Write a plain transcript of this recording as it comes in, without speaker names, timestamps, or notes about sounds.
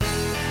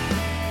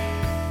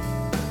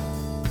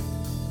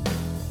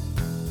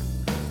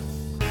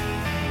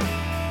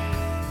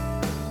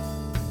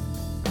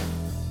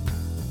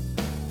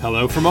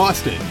Hello from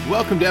Austin.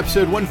 Welcome to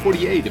episode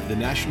 148 of the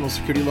National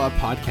Security Law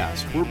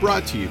Podcast. We're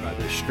brought to you by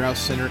the Strauss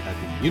Center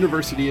at the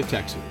University of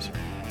Texas.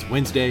 It's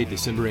Wednesday,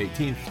 December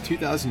 18th,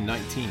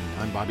 2019.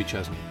 I'm Bobby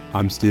Chesney.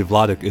 I'm Steve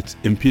Vladeck. It's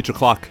impeach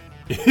o'clock.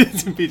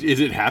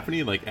 Is it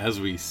happening like as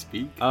we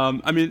speak?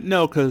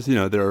 No, because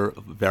there are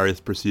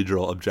various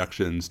procedural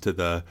objections to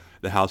the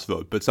House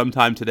vote. But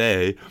sometime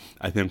today,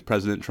 I think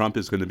President Trump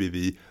is going to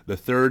be the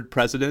third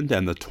president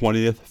and the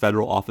 20th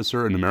federal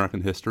officer in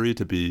American history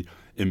to be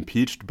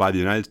impeached by the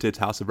United States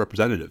House of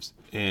Representatives.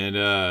 And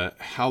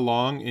how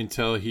long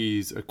until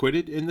he's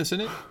acquitted in the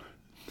Senate?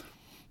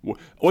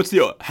 What's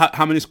the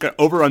how many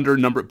over under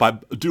number by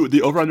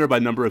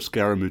number of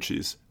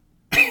Scaramucci's?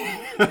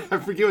 I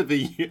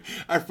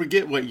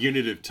forget what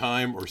unit of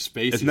time or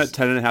space. Isn't that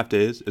 10.5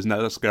 days? Isn't that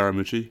a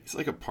Scaramucci? It's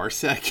like a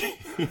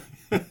parsec.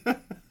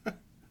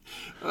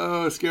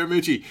 Oh,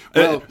 Scaramucci.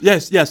 Well,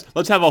 yes.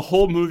 Let's have a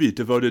whole movie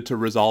devoted to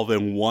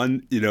resolving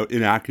one,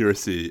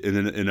 inaccuracy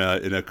in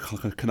a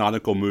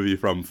canonical movie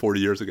from 40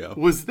 years ago.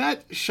 Was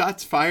that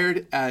shots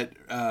fired at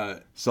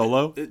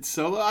Solo?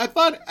 Solo? I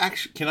thought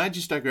actually. Can I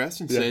just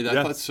digress and say that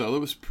I thought Solo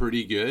was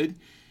pretty good.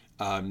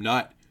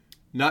 Not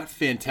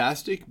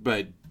fantastic,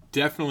 but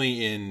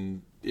definitely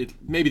in it.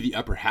 Maybe the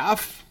upper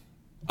half.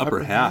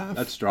 Upper half.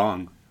 That's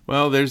strong.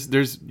 Well,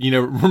 there's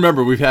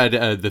remember we've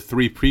had the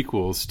three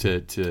prequels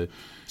to.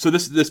 So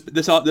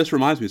this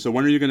reminds me. So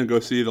when are you going to go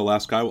see The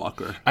Last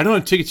Skywalker? I don't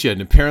have tickets yet,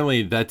 and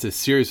apparently that's a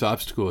serious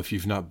obstacle if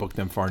you've not booked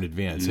them far in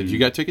advance. Have you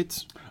got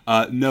tickets?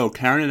 No.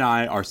 Karen and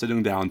I are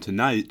sitting down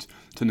tonight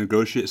to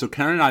negotiate. So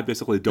Karen and I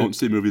basically don't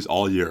see movies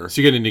all year.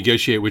 So you're going to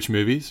negotiate which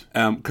movies?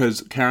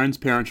 Because Karen's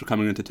parents are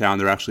coming into town.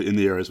 They're actually in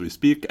the air as we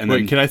speak. And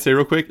Wait, can I say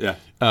real quick? Yeah.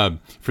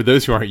 For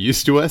those who aren't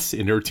used to us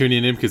and are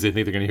tuning in because they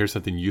think they're going to hear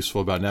something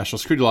useful about national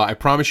security law, I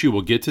promise you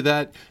we'll get to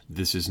that.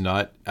 This is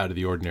not out of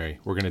the ordinary.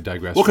 We're going to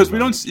digress. Well, because we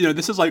don't,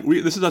 this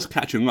is us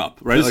catching up,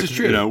 right? This is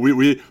true.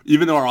 We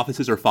even though our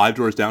offices are 5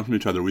 doors down from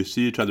each other, we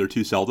see each other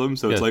too seldom.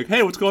 So it's like,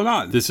 hey, what's going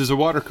on? This is a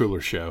water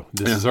cooler show.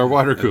 This is our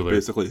water cooler.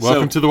 Basically.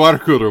 Welcome to the water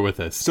cooler with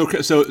us.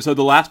 So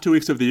the last 2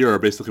 weeks of the year are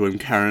basically when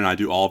Karen and I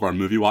do all of our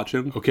movie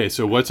watching. Okay,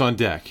 so what's on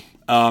deck?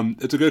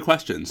 It's a good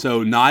question.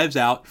 So Knives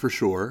Out for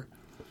sure.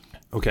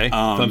 Okay,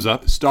 thumbs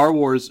up. Star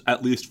Wars,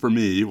 at least for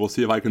me. We'll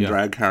see if I can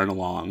drag Karen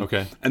along.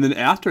 Okay. And then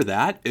after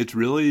that, it's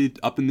really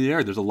up in the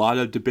air. There's a lot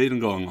of debating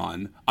going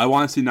on. I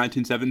want to see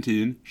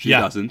 1917. She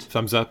doesn't.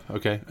 Thumbs up.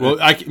 Okay. Well,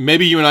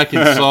 maybe you and I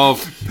can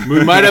solve.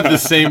 We might have the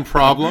same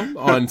problem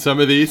on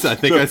some of these. I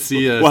think I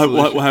see a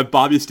we'll have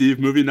Bobby Steve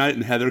movie night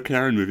and Heather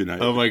Karen movie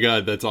night. Oh my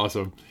God, that's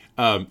awesome.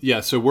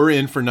 So we're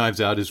in for Knives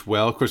Out as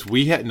well. Of course,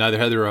 neither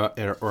Heather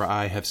or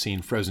I have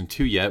seen Frozen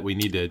 2 yet. We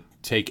need to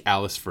take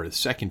Alice for a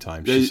second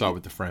time. She saw it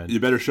with a friend. You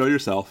better show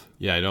yourself.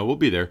 Yeah, I know. We'll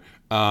be there.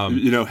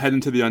 Head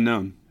into the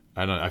unknown.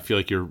 I feel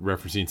like you're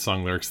referencing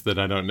song lyrics that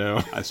I don't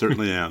know. I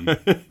certainly am.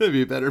 It'd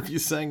be better if you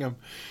sang them.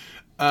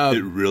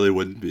 It really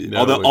wouldn't be.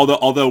 No,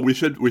 although we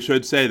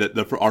should say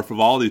that our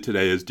frivolity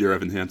today is Dear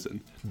Evan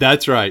Hansen.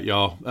 That's right,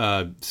 y'all.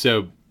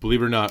 So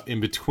believe it or not, in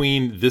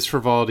between this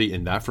frivolity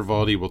and that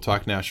frivolity, we'll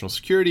talk national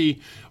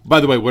security. By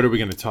the way, what are we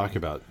going to talk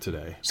about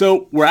today?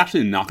 So we're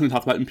actually not going to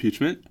talk about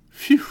impeachment.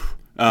 Phew.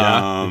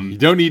 You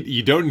don't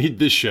need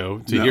this show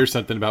to hear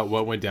something about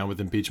what went down with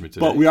impeachment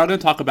today. But we are going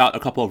to talk about a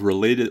couple of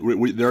related.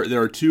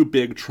 There are two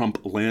big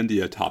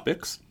Trump-landia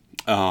topics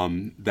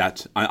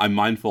that I'm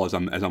mindful as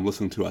I'm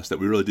listening to us that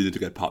we really do need to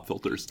get pop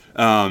filters.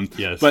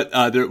 Yes.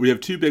 But we have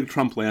two big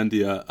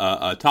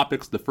Trump-landia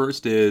topics. The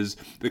first is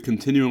the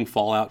continuing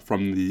fallout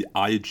from the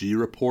IG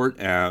report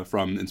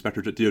from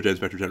DOJ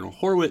Inspector General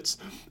Horowitz.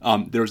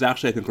 There was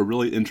actually, I think, a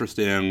really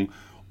interesting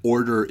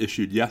order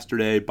issued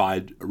yesterday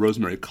by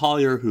Rosemary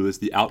Collier, who is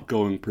the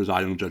outgoing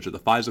presiding judge of the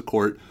FISA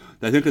court,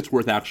 that I think it's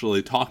worth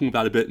actually talking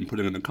about a bit and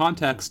putting it in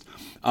context.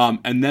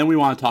 And then we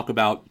want to talk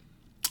about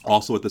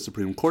also what the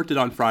Supreme Court did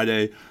on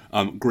Friday,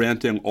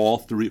 granting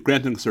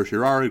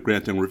certiorari,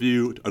 granting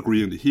review,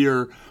 agreeing to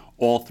hear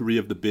all three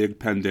of the big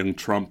pending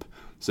Trump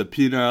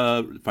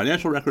subpoena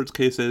financial records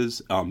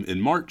cases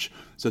in March.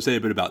 So say a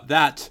bit about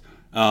that.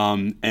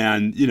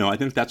 I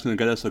think that's going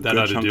to get us a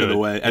good chunk of the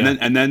way.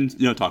 And then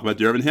talk about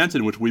Dear Evan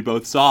Hansen, which we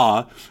both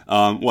saw,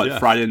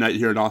 Friday night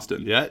here in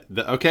Austin. Yeah.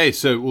 Okay.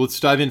 So let's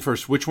dive in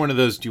first. Which one of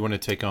those do you want to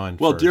take on?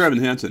 Well, first? Dear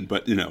Evan Hansen,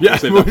 but we'll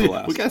save that for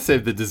last. We got to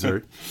save the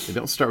dessert.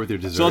 Don't start with your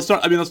dessert. So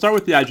let's start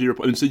with the IG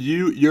report. And so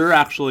you're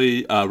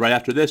actually right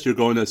after this, you're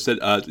going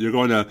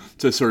to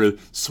to sort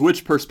of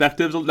switch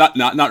perspectives.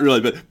 Not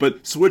really,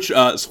 but switch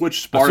sparring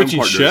switching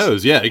partners.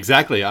 shows. Yeah,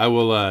 exactly. I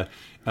will.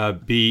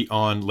 Be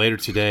on later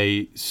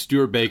today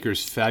Stuart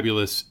Baker's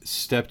fabulous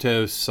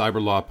Steptoe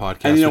Cyber Law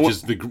podcast,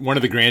 which is one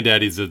of the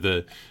granddaddies of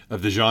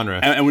the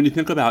genre. And when you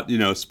think about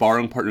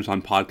sparring partners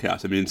on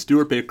podcasts,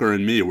 Stuart Baker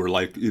and me were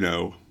like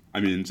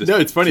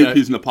it's funny. Two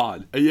peas in a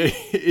pod. Yeah,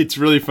 it's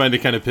really fun to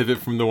kind of pivot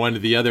from the one to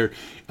the other.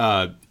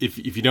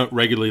 If you don't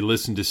regularly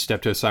listen to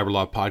Steptoe Cyber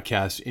Law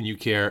podcast and you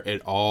care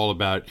at all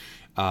about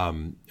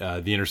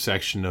the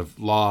intersection of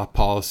law,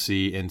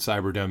 policy, and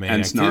cyber domain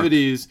and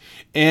activities. Snark.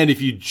 And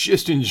if you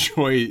just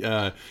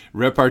enjoy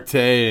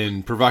repartee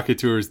and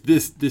provocateurs,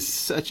 it's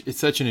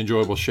such an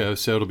enjoyable show.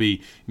 So it'll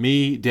be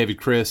me, David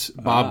Chris,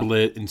 Bob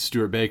Litt, and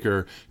Stuart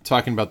Baker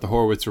talking about the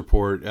Horowitz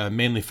report,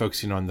 mainly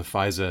focusing on the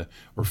FISA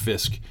or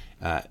FISC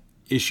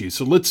issue.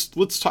 So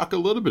let's talk a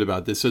little bit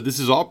about this. So this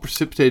is all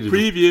precipitated.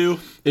 Preview.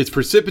 It's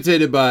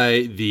precipitated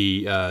by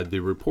the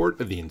report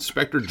of the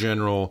Inspector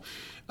General,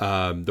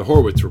 the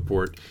Horowitz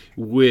report,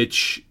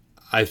 which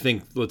I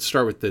think, let's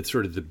start with the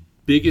sort of the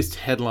biggest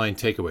headline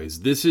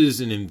takeaways. This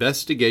is an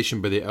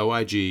investigation by the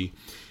OIG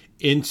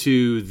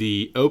into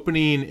the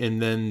opening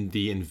and then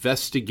the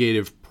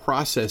investigative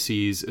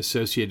processes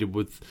associated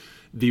with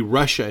the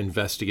Russia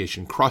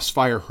investigation,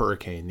 Crossfire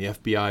Hurricane, the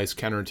FBI's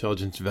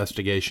counterintelligence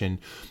investigation,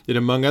 that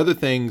among other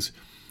things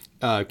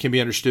can be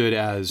understood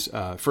as,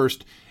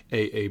 first,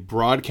 a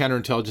broad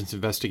counterintelligence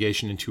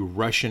investigation into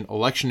Russian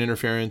election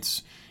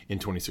interference in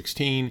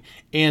 2016,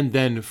 and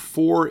then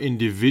 4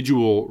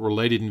 individual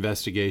related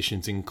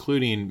investigations,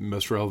 including,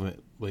 most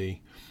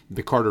relevantly,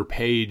 the Carter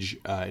Page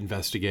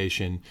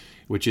investigation,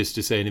 which is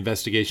to say an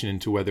investigation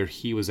into whether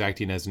he was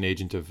acting as an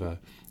agent of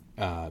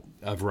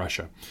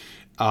Russia.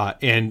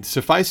 And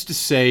suffice to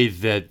say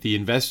that the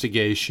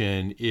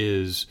investigation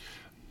is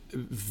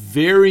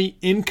very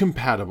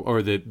incompatible,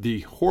 or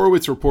the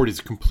Horowitz report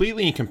is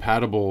completely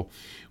incompatible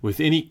with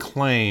any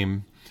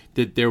claim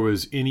that there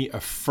was any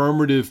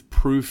affirmative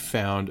proof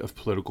found of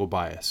political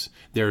bias.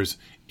 There's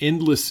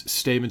endless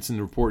statements in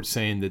the report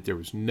saying that there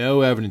was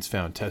no evidence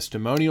found,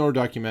 testimonial or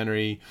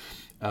documentary,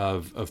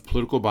 of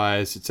political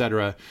bias,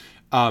 etc.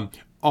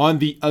 On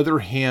the other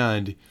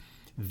hand,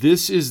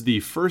 this is the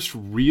first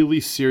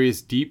really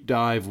serious deep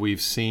dive we've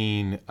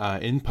seen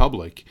in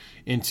public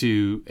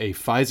into a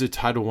FISA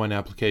Title I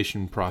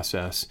application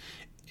process,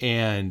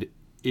 and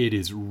it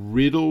is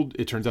riddled.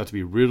 It turns out to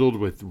be riddled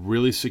with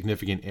really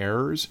significant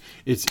errors.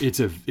 It's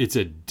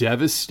a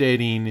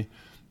devastating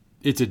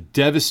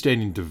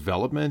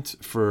development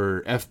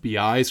for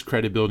FBI's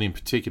credibility in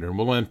particular, and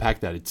we'll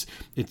unpack that.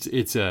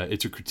 It's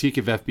a critique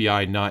of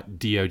FBI, not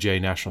DOJ,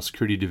 National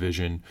Security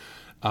Division.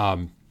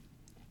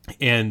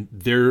 And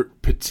there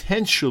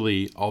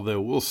potentially, although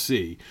we'll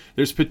see,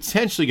 there's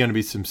potentially going to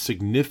be some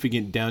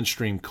significant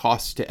downstream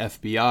costs to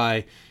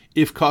FBI,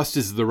 if cost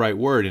is the right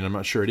word, and I'm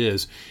not sure it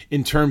is,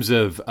 in terms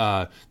of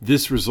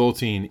this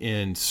resulting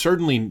in,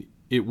 certainly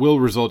it will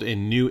result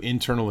in new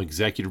internal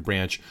executive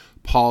branch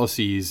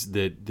policies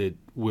that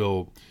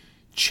will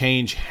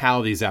change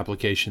how these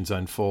applications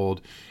unfold.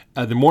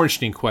 The more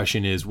interesting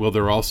question is, will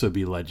there also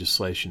be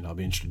legislation? I'll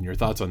be interested in your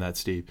thoughts on that,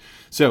 Steve.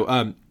 So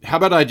how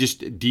about I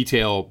just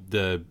detail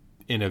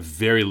in a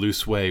very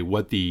loose way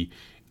what the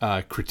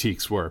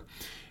critiques were.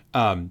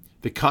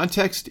 The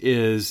context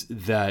is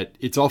that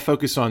it's all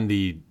focused on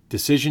the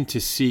decision to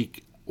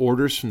seek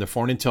orders from the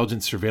Foreign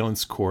Intelligence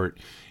Surveillance Court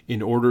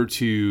in order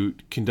to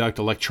conduct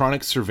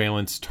electronic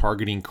surveillance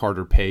targeting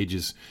Carter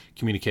Page's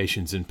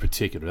communications in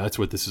particular. That's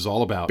what this is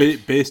all about.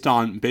 Based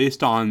on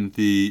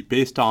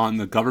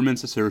the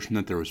government's assertion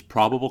that there was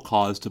probable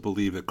cause to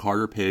believe that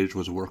Carter Page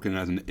was working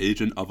as an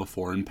agent of a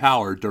foreign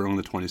power during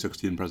the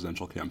 2016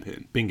 presidential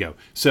campaign. Bingo.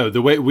 So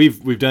the way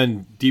we've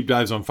done deep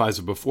dives on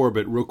FISA before,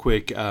 but real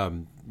quick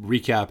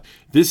recap: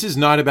 this is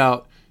not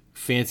about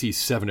fancy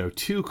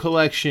 702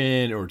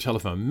 collection or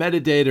telephone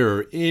metadata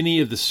or any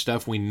of the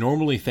stuff we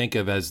normally think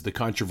of as the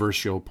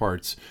controversial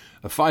parts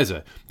of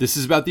FISA. This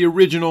is about the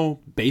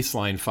original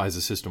baseline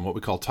FISA system, what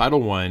we call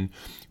Title I,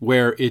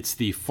 where it's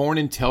the foreign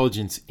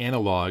intelligence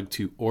analog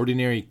to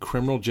ordinary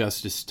criminal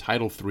justice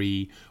Title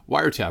III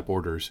wiretap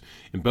orders.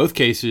 In both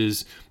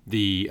cases,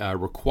 the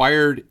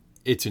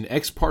it's an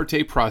ex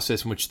parte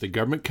process in which the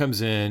government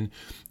comes in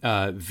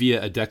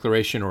via a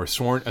declaration or a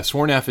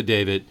sworn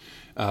affidavit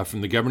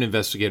from the government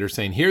investigator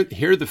saying,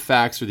 here are the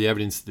facts or the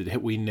evidence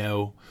that we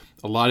know.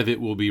 A lot of it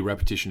will be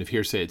repetition of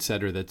hearsay, et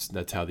cetera.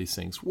 That's how these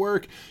things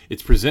work.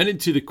 It's presented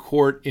to the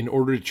court in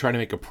order to try to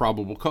make a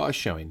probable cause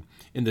showing.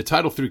 In the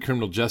Title III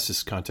criminal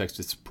justice context,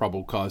 it's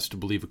probable cause to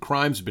believe a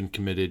crime's been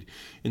committed.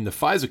 In the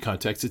FISA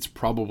context, it's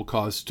probable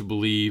cause to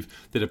believe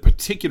that a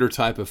particular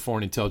type of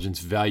foreign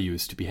intelligence value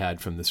is to be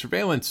had from the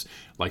surveillance,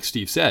 like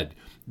Steve said,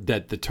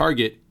 that the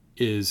target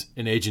is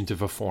an agent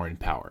of a foreign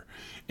power.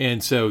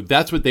 And so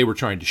that's what they were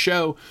trying to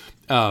show.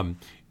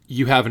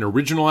 You have an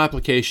original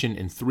application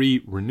and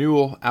 3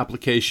 renewal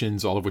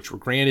applications, all of which were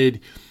granted.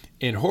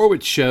 And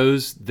Horowitz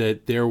shows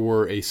that there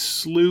were a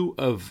slew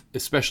of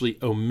especially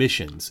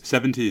omissions.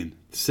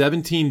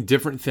 17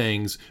 different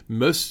things,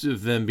 most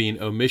of them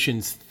being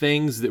omissions,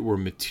 things that were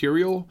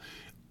material,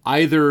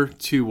 either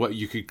to what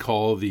you could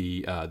call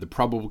the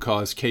probable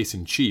cause case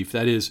in chief.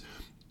 That is,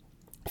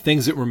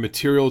 things that were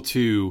material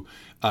to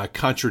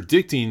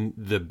contradicting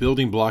the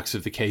building blocks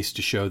of the case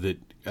to show that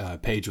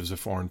Page was a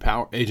foreign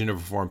power, agent of a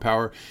foreign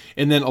power.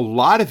 And then a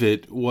lot of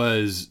it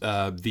was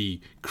the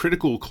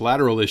critical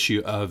collateral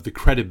issue of the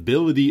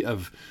credibility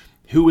of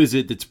who is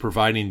it that's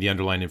providing the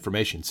underlying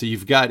information. So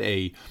you've got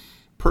a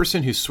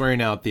person who's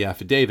swearing out the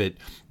affidavit,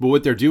 but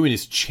what they're doing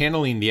is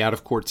channeling the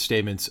out-of-court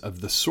statements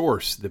of the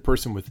source, the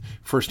person with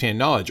firsthand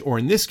knowledge. Or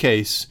in this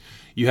case,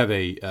 you have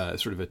a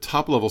sort of a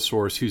top-level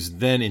source who's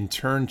then in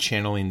turn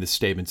channeling the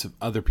statements of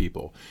other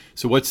people.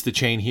 So what's the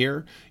chain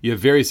here? You have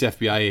various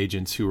FBI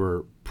agents who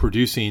are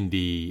producing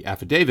the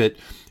affidavit.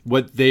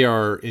 What they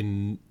are,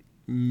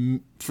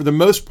 for the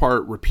most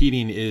part,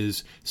 repeating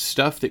is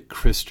stuff that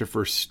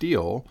Christopher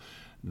Steele,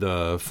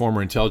 the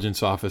former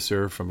intelligence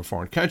officer from a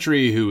foreign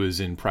country who was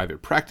in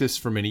private practice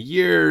for many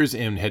years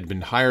and had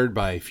been hired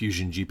by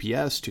Fusion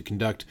GPS to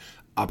conduct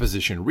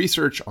opposition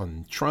research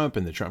on Trump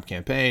and the Trump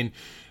campaign,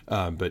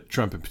 but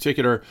Trump in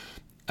particular,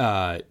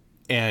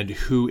 and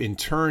who in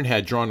turn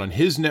had drawn on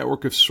his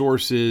network of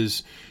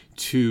sources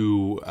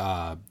to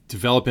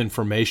develop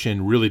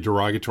information, really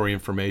derogatory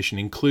information,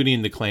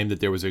 including the claim that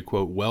there was a,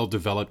 quote,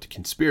 well-developed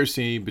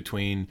conspiracy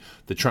between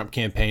the Trump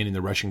campaign and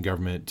the Russian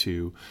government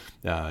to,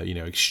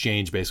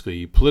 exchange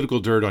basically political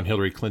dirt on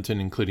Hillary Clinton,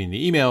 including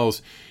the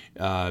emails,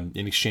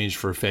 in exchange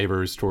for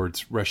favors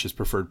towards Russia's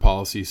preferred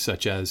policies,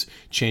 such as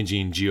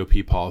changing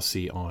GOP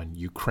policy on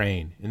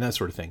Ukraine and that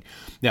sort of thing.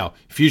 Now,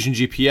 Fusion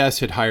GPS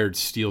had hired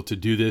Steele to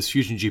do this.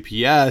 Fusion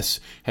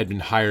GPS had been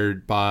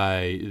hired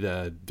by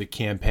the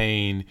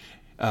campaign,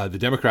 the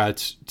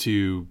Democrats,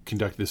 to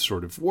conduct this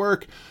sort of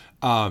work.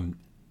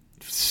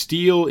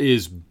 Steele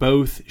is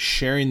both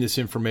sharing this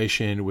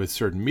information with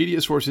certain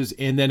media sources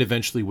and then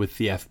eventually with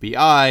the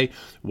FBI.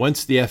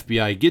 Once the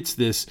FBI gets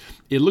this,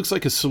 it looks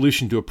like a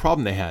solution to a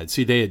problem they had.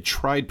 See, they had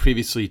tried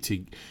previously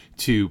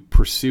to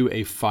pursue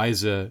a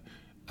FISA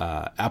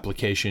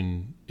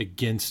application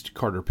against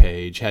Carter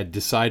Page, had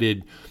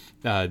decided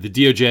the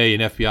DOJ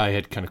and FBI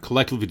had kind of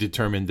collectively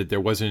determined that there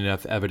wasn't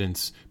enough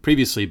evidence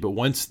previously, but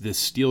once this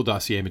Steele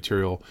dossier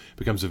material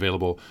becomes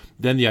available,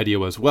 then the idea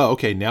was, well,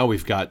 okay, now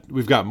we've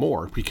got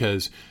more,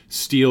 because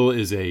Steele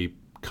is a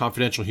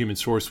confidential human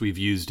source we've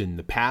used in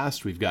the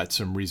past. We've got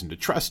some reason to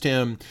trust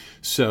him,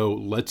 so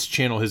let's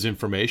channel his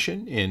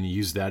information and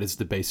use that as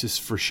the basis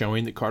for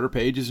showing that Carter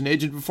Page is an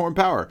agent of a foreign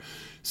power.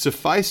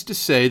 Suffice to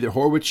say that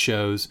Horowitz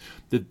shows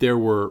that there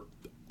were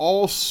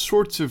all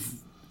sorts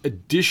of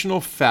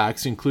additional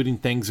facts, including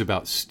things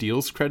about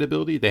Steele's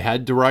credibility. They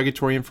had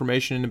derogatory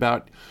information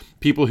about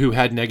people who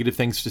had negative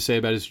things to say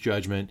about his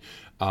judgment.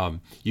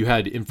 You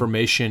had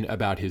information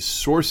about his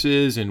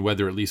sources and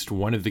whether at least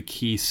one of the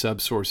key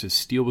sub-sources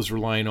Steele was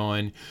relying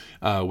on,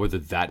 whether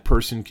that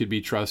person could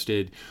be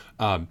trusted.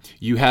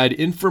 You had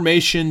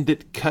information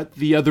that cut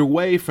the other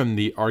way from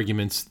the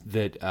arguments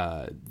that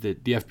the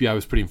FBI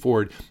was putting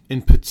forward.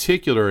 In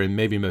particular, and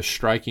maybe most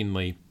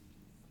strikingly,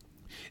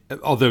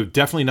 although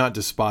definitely not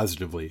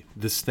dispositively,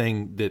 this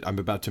thing that I'm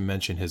about to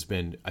mention has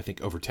been, I think,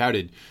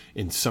 over-touted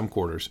in some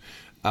quarters.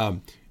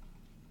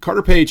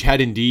 Carter Page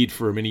had indeed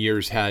for many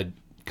years had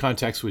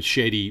contacts with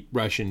shady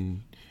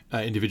Russian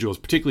individuals,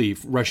 particularly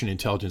Russian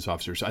intelligence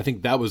officers. I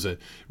think that was a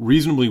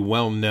reasonably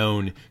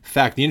well-known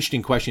fact. The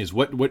interesting question is,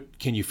 what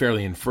can you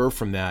fairly infer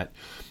from that?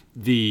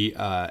 The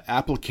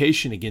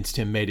application against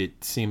him made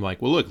it seem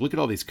like, well, look at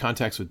all these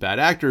contacts with bad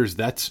actors.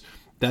 That's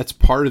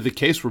part of the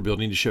case we're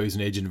building to show he's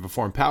an agent of a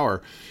foreign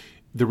power.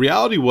 The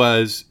reality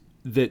was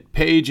that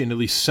Page, in at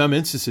least some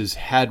instances,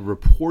 had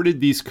reported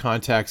these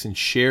contacts and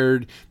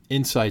shared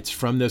insights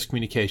from those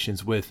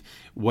communications with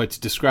what's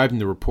described in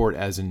the report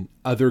as an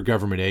other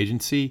government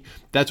agency.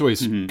 That's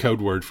always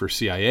code word for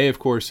CIA, of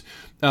course,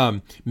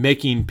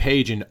 making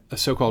Page a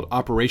so-called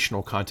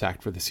operational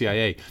contact for the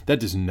CIA. That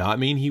does not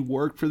mean he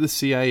worked for the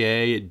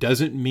CIA. It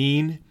doesn't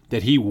mean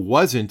that he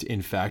wasn't,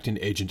 in fact, an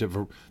agent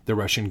of the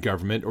Russian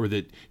government, or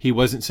that he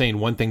wasn't saying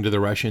one thing to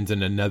the Russians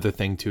and another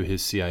thing to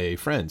his CIA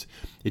friends.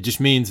 It just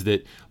means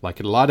that,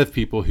 like a lot of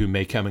people who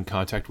may come in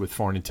contact with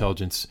foreign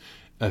intelligence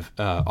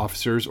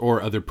officers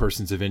or other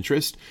persons of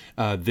interest,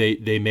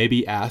 they may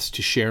be asked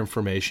to share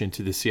information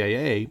to the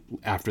CIA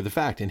after the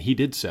fact, and he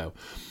did so.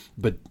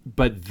 But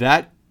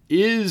that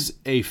is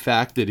a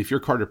fact that if you're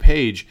Carter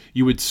Page,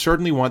 you would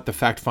certainly want the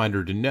fact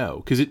finder to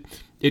know, because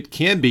it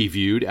can be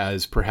viewed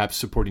as perhaps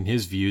supporting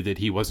his view that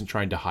he wasn't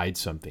trying to hide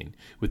something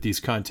with these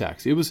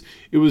contacts. It was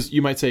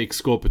you might say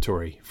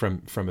exculpatory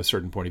from a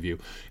certain point of view,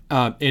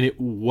 and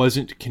it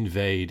wasn't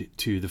conveyed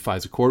to the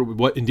FISA court.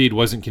 What indeed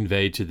wasn't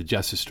conveyed to the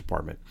Justice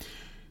Department.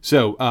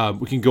 So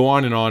we can go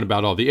on and on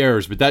about all the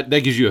errors, but that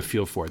gives you a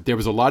feel for it. There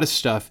was a lot of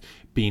stuff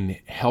being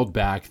held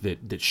back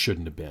that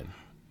shouldn't have been.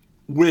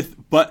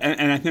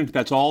 And I think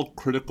that's all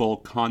critical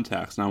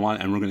context, and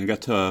we're going to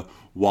get to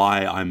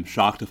why I'm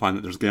shocked to find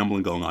that there's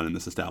gambling going on in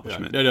this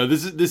establishment. Yeah. No,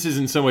 this is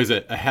in some ways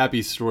a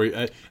happy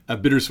story, a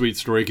bittersweet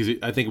story, because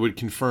I think it would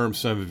confirm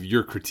some of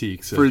your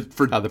critiques of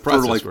how the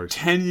process for like works.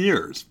 10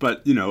 years.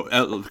 But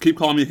keep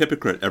calling me a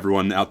hypocrite,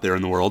 everyone out there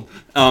in the world.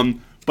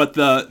 But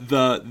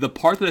the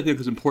part that I think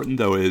is important,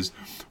 though, is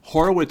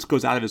Horowitz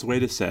goes out of his way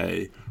to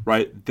say,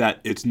 right, that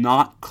it's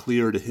not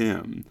clear to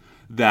him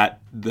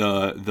that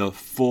the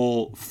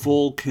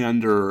full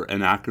candor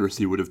and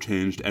accuracy would have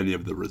changed any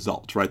of the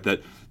results, right?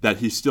 That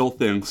he still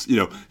thinks,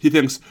 he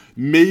thinks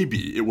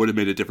maybe it would have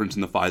made a difference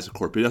in the FISA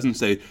court, but he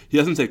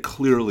doesn't say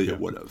clearly it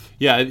would have.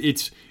 Yeah,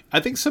 I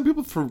think some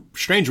people, for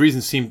strange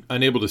reasons, seem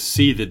unable to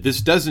see that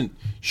this doesn't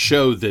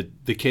show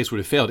that the case would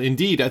have failed.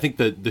 Indeed, I think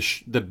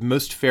the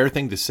most fair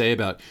thing to say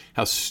about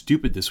how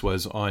stupid this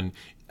was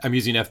I'm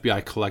using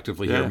FBI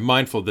collectively here,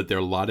 mindful that there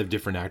are a lot of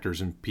different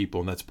actors and people,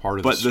 and that's part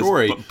of the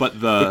story. But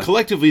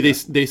collectively,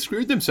 they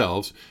screwed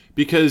themselves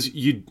because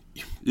you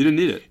didn't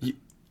need it.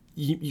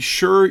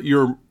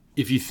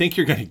 If you think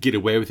you're going to get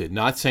away with it,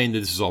 not saying that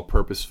this is all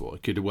purposeful.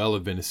 It could well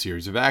have been a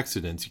series of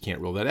accidents. You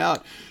can't rule that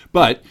out.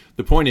 But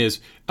the point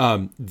is,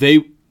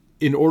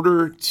 in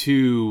order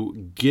to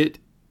get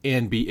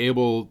and be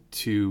able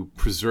to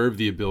preserve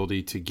the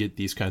ability to get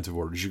these kinds of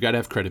orders, you've got to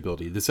have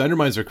credibility. This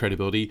undermines their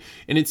credibility.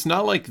 And it's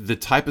not like the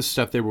type of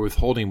stuff they were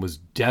withholding was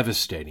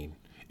devastating.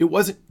 It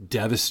wasn't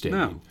devastating.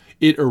 No.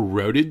 It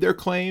eroded their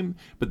claim,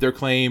 but their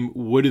claim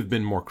would have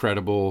been more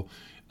credible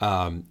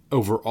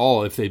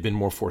overall if they'd been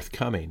more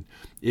forthcoming.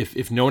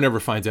 If no one ever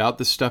finds out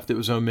the stuff that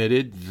was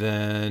omitted,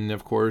 then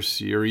of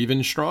course you're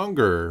even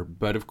stronger.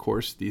 But of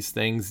course these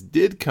things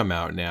did come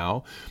out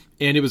now,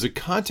 and it was a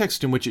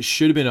context in which it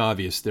should have been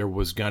obvious there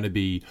was going to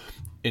be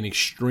an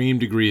extreme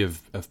degree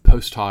of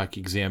post hoc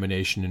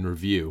examination and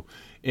review.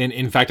 And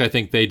in fact, I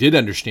think they did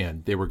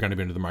understand they were going to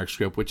be under the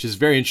microscope, which is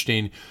very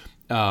interesting.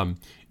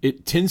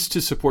 It tends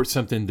to support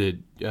something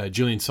that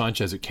Julian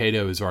Sanchez at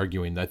Cato is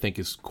arguing that I think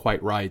is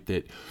quite right,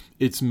 that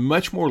it's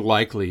much more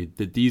likely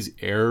that these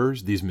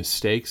errors, these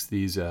mistakes,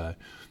 these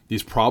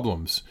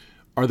problems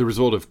are the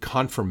result of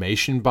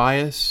confirmation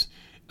bias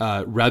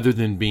rather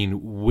than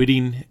being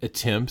witting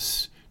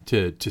attempts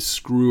to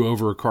screw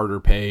over Carter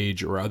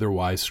Page or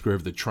otherwise screw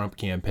over the Trump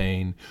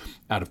campaign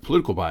out of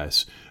political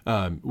bias,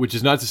 which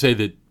is not to say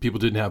that people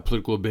didn't have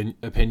political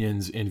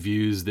opinions and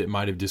views that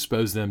might have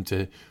disposed them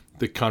to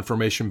the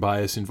confirmation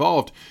bias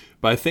involved.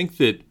 But I think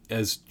that,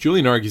 as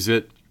Julian argues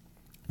it,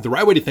 the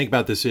right way to think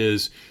about this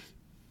is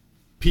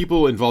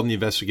people involved in the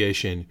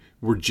investigation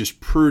were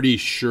just pretty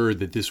sure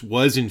that this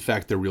was in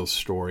fact the real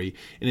story,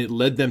 and it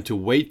led them to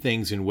weight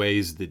things in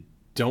ways that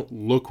don't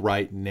look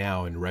right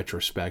now in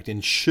retrospect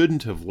and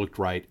shouldn't have looked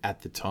right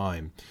at the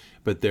time,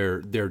 but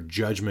their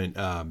judgment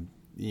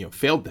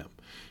failed them.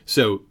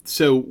 So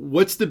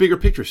what's the bigger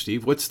picture,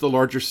 Steve? What's the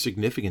larger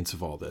significance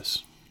of all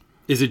this?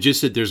 Is it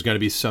just that there's going to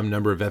be some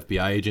number of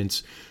FBI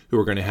agents who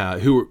are going to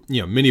have,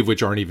 many of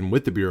which aren't even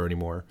with the Bureau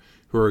anymore,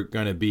 who are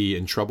going to be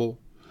in trouble?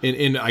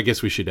 And I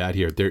guess we should add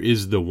here, there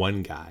is the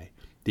one guy,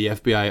 the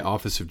FBI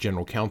Office of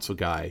General Counsel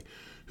guy,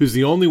 who's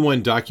the only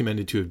one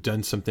documented to have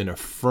done something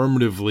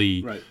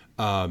affirmatively,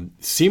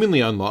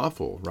 seemingly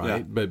unlawful,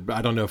 right? Yeah. But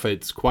I don't know if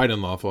it's quite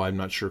unlawful. I'm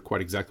not sure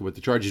quite exactly what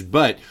the charge is,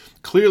 but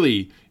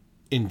clearly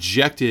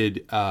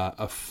injected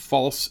a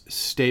false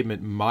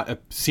statement,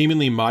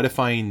 seemingly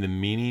modifying the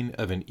meaning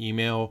of an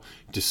email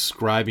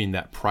describing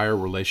that prior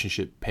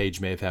relationship Page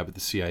may have had with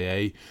the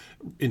CIA,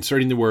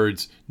 inserting the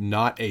words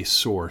 "not a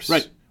source,"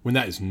 right, when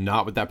that is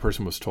not what that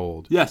person was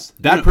told. Yes,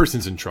 that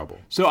person's in trouble.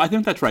 So I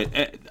think that's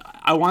right.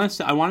 I want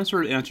to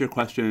sort of answer your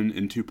question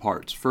in two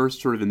parts.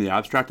 First, sort of in the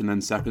abstract, and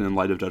then second, in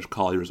light of Judge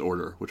Collier's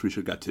order, which we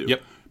should get to.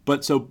 Yep.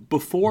 But so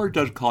before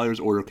Judge Collier's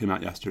order came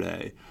out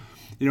yesterday,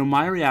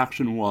 my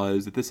reaction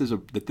was that this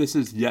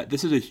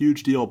is a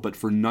huge deal, but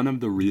for none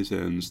of the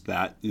reasons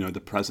that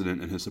the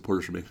president and his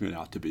supporters are making it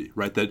out to be.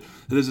 Right? That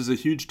this is a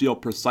huge deal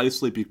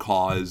precisely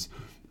because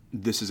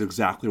this is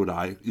exactly what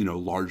I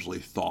largely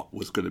thought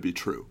was going to be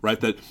true. Right?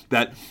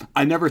 That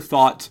I never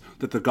thought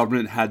that the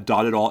government had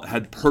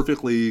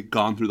perfectly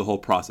gone through the whole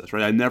process.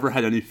 Right? I never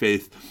had any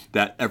faith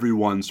that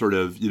everyone sort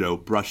of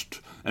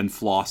brushed and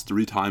flossed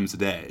 3 times a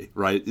day.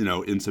 Right?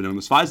 In submitting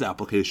this FISA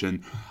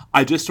application,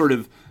 I just sort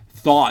of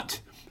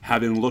thought,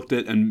 having looked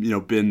at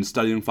and been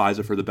studying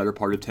FISA for the better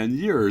part of 10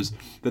 years,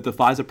 that the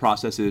FISA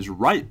process is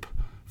ripe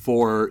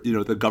for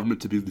the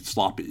government to be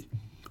sloppy,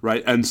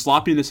 right? And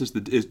sloppiness is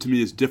to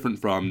me is different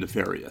from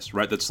nefarious,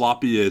 right? That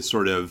sloppy is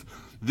sort of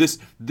this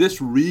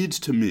reads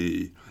to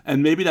me,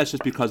 and maybe that's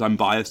just because I'm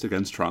biased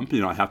against Trump.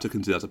 I have to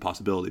consider that's a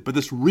possibility, but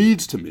this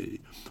reads to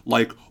me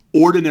like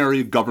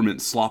ordinary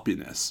government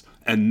sloppiness,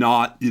 and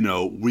not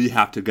we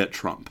have to get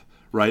Trump.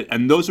 Right,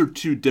 and those are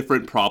two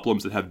different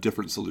problems that have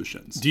different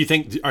solutions. Do you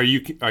think? Are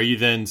you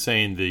then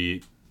saying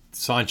the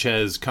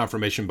Sanchez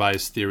confirmation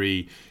bias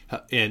theory,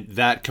 and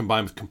that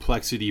combined with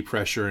complexity,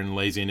 pressure, and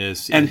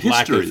laziness, and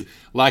history,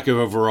 lack of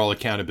overall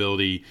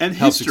accountability, and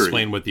helps history.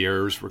 Explain what the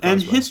errors were?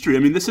 And history. I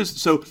mean, this is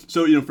so.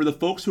 For the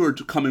folks who are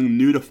coming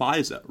new to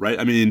FISA, right?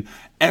 I mean,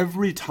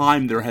 every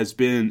time there has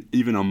been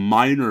even a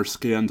minor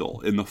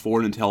scandal in the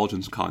foreign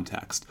intelligence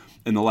context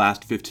in the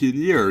last 15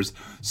 years,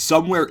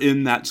 somewhere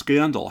in that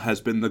scandal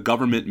has been the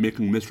government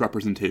making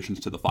misrepresentations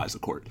to the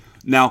FISA court.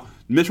 Now,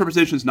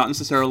 misrepresentations not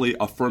necessarily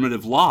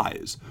affirmative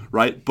lies,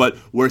 right? But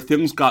where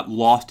things got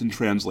lost in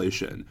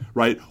translation,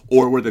 right?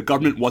 Or where the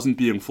government wasn't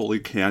being fully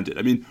candid.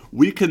 I mean,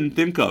 we can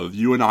think of,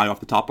 you and I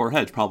off the top of our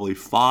heads, probably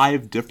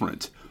 5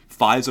 different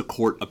FISA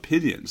court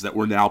opinions that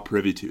we're now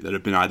privy to that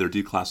have been either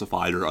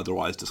declassified or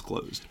otherwise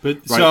disclosed. But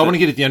right? So I want to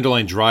get at the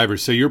underlying driver.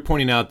 So you're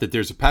pointing out that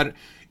there's a pattern.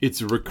 It's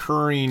a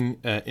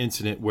recurring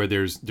incident where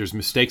there's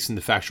mistakes in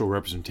the factual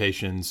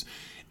representations.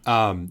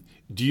 Do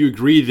you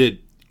agree that?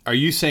 Are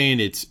you saying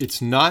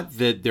it's not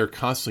that they're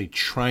constantly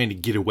trying to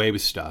get away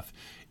with stuff?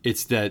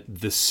 It's that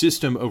the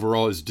system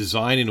overall is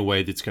designed in a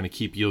way that's going to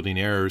keep yielding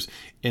errors,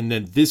 and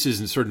then this is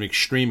sort of an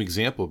extreme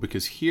example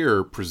because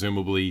here,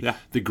 presumably,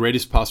 the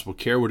greatest possible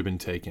care would have been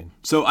taken.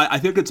 So I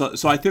think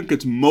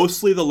it's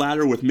mostly the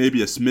latter with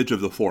maybe a smidge of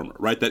the former,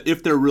 right? That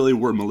if there really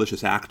were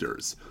malicious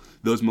actors,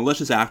 those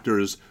malicious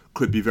actors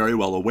could be very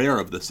well aware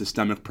of the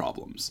systemic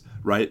problems,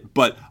 right?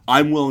 But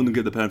I'm willing to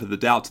give the benefit of the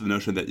doubt to the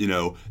notion that,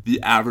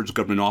 the average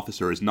government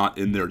officer is not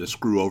in there to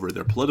screw over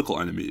their political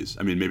enemies.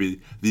 I mean, maybe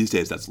these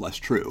days that's less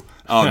true,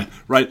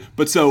 right?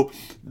 But so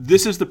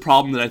this is the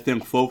problem that I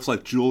think folks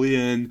like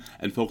Julian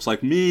and folks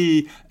like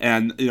me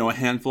and, a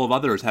handful of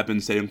others have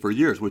been saying for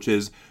years, which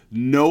is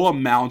no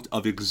amount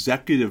of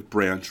executive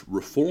branch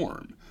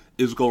reform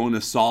is going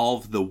to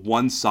solve the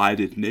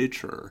one-sided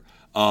nature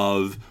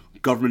of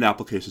government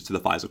applications to the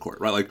FISA court,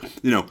 right? Like,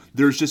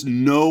 there's just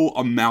no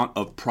amount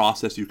of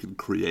process you can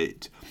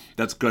create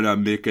that's going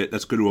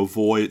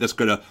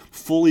to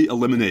fully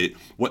eliminate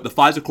what the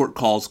FISA court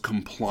calls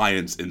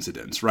compliance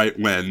incidents, right?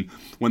 When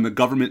the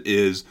government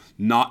is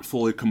not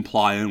fully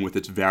complying with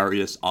its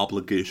various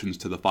obligations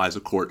to the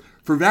FISA court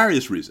for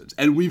various reasons.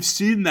 And we've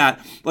seen that,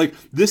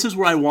 this is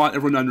where I want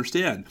everyone to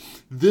understand.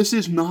 This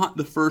is not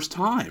the first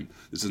time.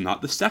 This is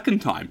not the second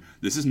time.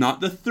 This is not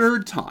the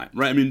third time,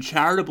 right? I mean,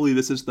 charitably,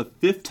 this is the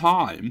fifth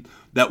time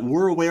that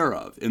we're aware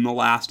of in the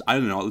last,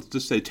 let's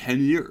just say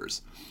 10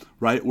 years,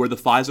 right, where the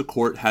FISA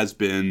court has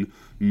been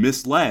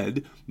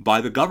misled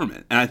by the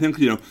government. And I think,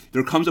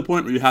 there comes a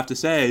point where you have to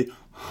say,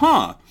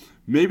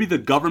 maybe the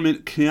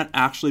government can't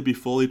actually be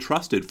fully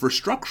trusted for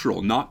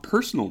structural, not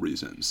personal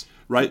reasons,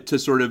 right, to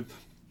sort of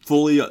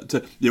fully,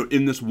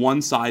 in this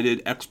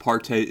one-sided ex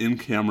parte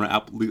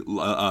in-camera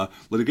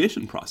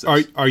litigation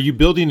process. Are you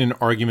building an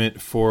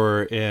argument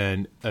for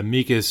an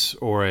amicus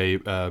or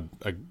a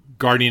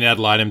guardian ad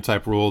litem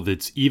type rule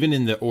that's even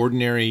in the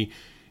ordinary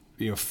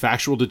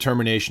factual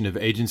determination of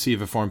agency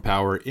of a foreign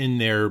power in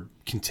there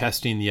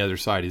contesting the other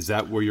side? Is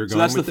that where you're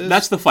going with this?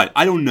 That's the fight.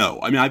 I don't know.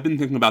 I mean, I've been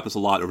thinking about this a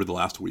lot over the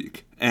last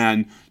week.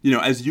 And,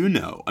 as you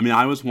know,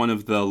 I was one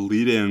of the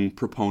leading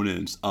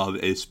proponents of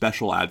a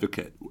special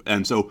advocate.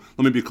 And so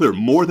let me be clear,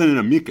 more than an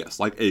amicus,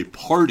 like a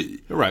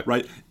party,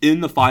 right,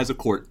 in the FISA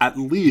court, at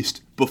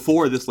least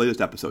before this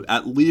latest episode,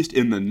 at least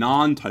in the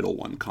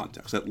non-Title I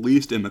context, at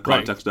least in the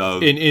context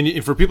of...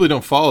 And for people who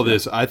don't follow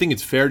this, I think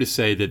it's fair to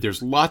say that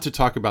there's lots to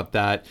talk about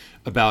that,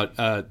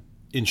 about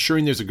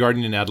ensuring there's a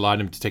guardian ad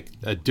litem to take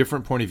a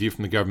different point of view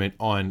from the government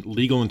on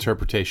legal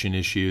interpretation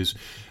issues.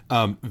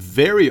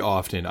 Very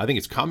often, I think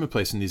it's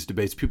commonplace in these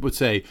debates, people would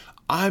say,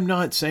 I'm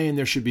not saying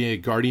there should be a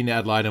guardian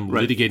ad litem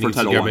litigating against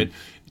the government,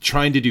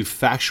 trying to do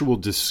factual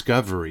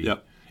discovery.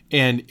 Yep.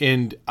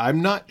 And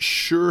I'm not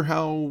sure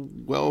how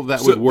well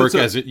that would work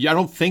I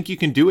don't think you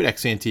can do it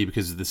ex ante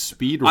because of the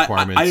speed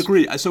requirements. I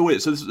agree. So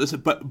wait,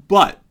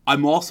 but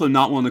I'm also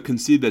not willing to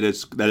concede that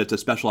it's a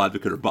special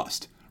advocate or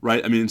bust.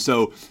 Right. I mean,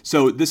 so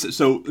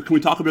can we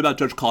talk a bit about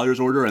Judge Collier's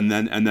order and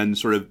then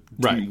sort of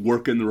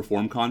work in the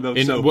reform convo?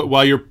 And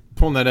while you're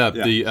pulling that up,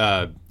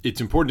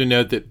 it's important to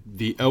note that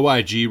the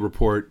OIG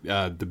report,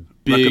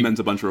 recommends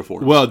a bunch of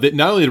reforms. Well,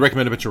 not only to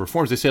recommend a bunch of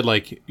reforms, they said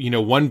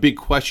one big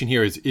question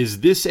here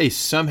is this a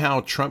somehow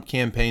Trump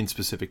campaign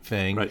specific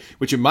thing,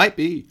 which it might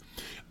be.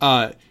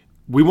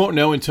 We won't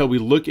know until we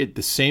look at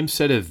the same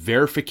set of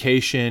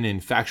verification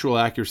and factual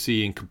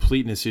accuracy and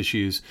completeness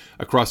issues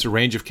across a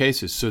range of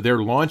cases. So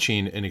they're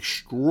launching an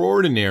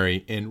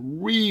extraordinary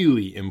and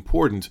really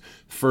important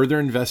further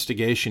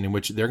investigation in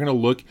which they're going to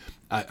look,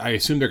 I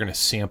assume they're going to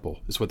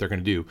sample is what they're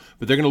going to do,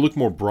 but they're going to look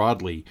more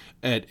broadly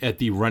at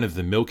the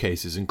run-of-the-mill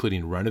cases,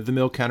 including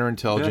run-of-the-mill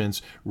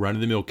counterintelligence,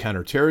 run-of-the-mill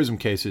counterterrorism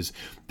cases.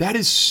 That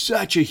is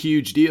such a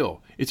huge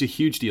deal. It's a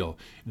huge deal.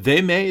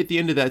 They may at the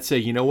end of that say,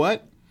 you know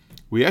what?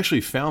 We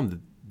actually found that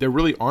there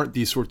really aren't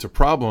these sorts of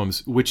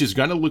problems, which is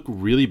going to look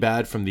really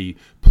bad from the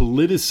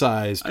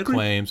politicized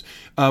claims.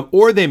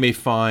 Or they may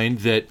find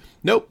that,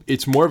 nope,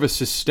 it's more of a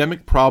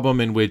systemic problem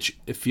in which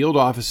field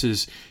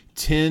offices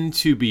tend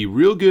to be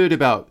real good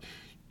about,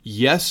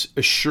 yes,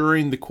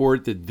 assuring the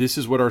court that this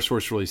is what our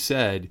source really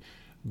said,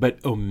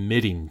 but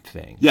omitting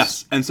things.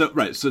 Yes, and so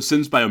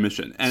sins by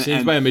omission.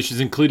 Sins by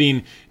omissions,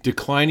 including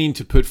declining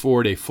to put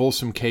forward a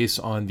fulsome case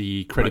on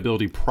the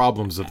credibility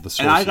problems of the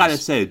sources. And I got to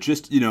say,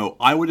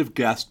 I would have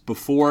guessed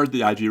before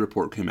the IG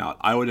report came out,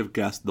 I would have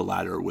guessed the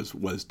latter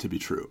was to be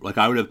true.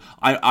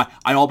 I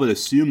all but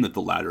assume that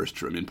the latter is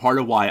true. I mean, part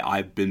of why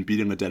I've been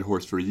beating a dead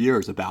horse for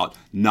years about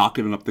not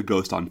giving up the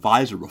ghost on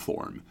FISA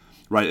reform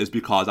right, is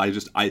because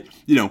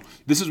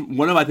this is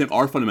one of, I think,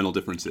 our fundamental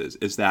differences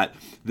is that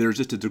there's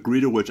just a degree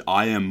to which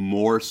I am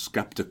more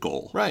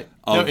skeptical. Right.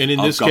 Of, and in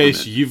of this government.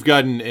 case, you've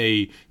gotten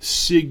a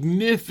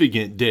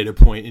significant data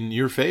point in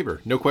your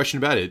favor. No question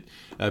about it.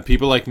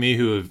 People like me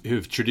who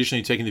have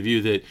traditionally taken the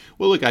view that,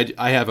 well, look,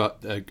 I have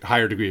a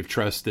higher degree of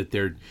trust that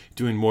they're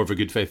doing more of a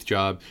good faith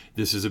job.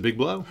 This is a big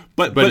blow,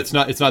 but it's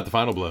not the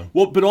final blow.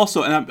 Well, but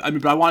also, and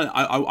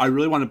I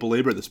really want to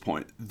belabor this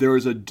point. There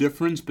is a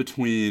difference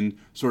between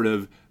sort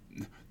of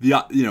the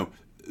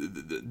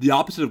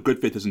opposite of good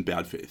faith isn't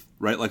bad faith,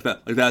 right? Like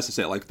that's to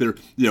say, like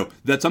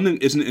that something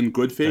isn't in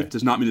good faith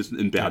does not mean it's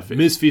in bad faith.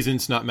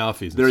 Misfeasance, not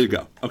malfeasance. There you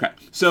go. Okay.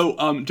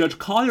 So Judge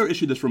Collier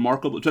issued this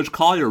remarkable. Judge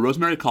Collier,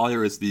 Rosemary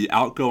Collier, is the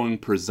outgoing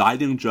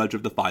presiding judge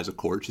of the FISA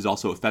court. She's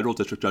also a federal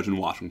district judge in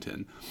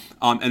Washington,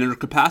 and in her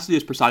capacity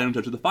as presiding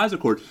judge of the FISA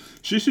court,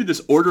 she issued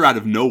this order out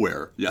of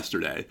nowhere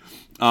yesterday.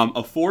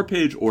 A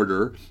 4-page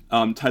order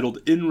titled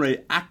 "In Re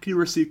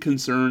Accuracy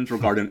Concerns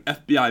Regarding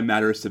FBI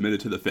Matters Submitted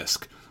to the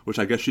FISC," which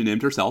I guess she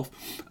named herself.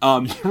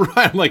 Right.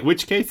 I'm like,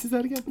 which case is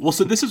that again? Well,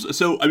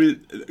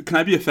 can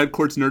I be a Fed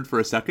courts nerd for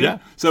a second? Yeah.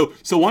 So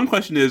one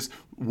question is,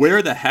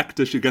 where the heck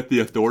does she get the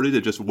authority to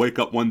just wake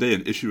up one day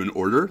and issue an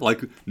order?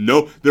 Like,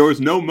 no, there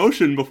was no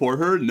motion before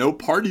her. No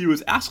party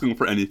was asking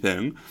for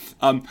anything.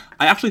 I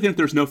actually think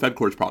there's no Fed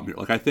courts problem here.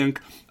 Like, I think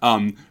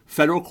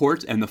federal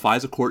courts and the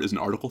FISA court is an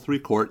Article III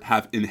court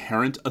have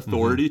inherent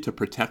authority to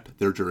protect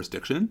their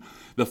jurisdiction.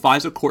 The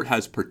FISA court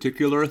has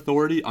particular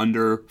authority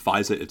under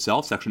FISA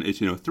itself, Section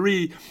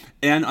 1803,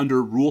 and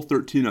under Rule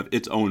 13 of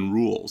its own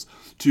rules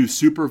to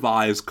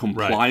supervise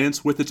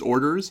compliance with its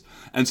orders.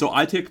 And so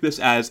I take this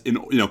as,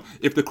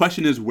 if the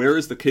question is where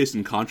is the case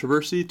in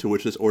controversy to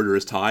which this order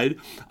is tied,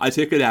 I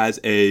take it as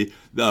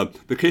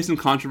the case in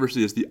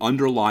controversy is the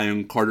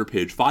underlying Carter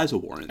Page FISA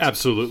warrant.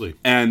 Absolutely.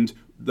 And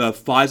the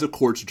FISA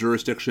court's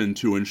jurisdiction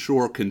to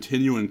ensure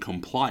continuing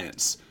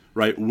compliance,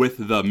 right,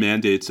 with the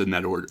mandates in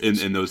that order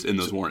in those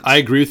warrants. I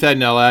agree with that,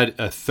 and I'll add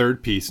a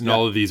third piece, and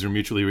all of these are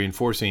mutually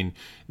reinforcing.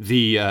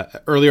 The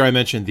earlier I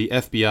mentioned the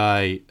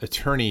FBI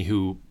attorney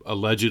who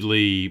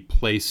allegedly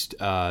placed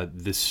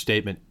this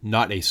statement,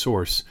 not a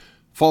source,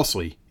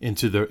 falsely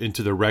into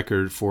the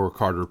record for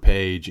Carter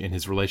Page and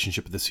his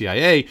relationship with the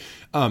CIA.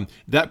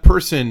 That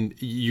person,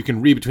 you can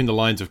read between the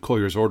lines of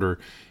Collier's order,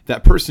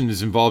 that person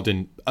is involved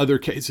in other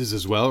cases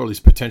as well, or at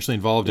least potentially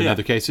involved in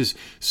other cases.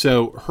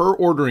 So her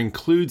order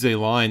includes a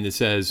line that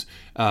says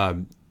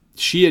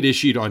she had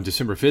issued on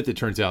December 5th, it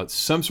turns out,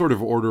 some sort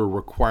of order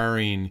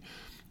requiring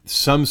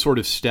some sort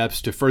of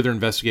steps to further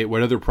investigate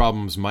what other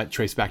problems might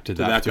trace back to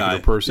that particular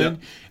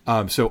person.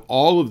 Yep. So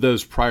all of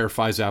those prior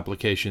FISA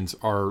applications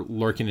are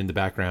lurking in the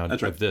background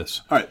of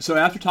this. All right. So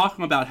after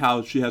talking about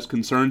how she has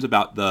concerns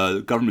about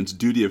the government's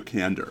duty of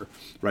candor,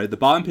 right, the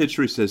bottom page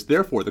 3 says,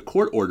 therefore, the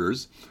court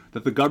orders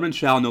that the government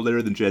shall no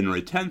later than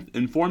January 10th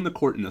inform the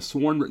court in a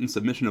sworn written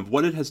submission of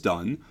what it has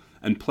done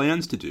and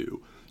plans to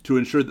do to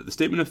ensure that the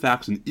statement of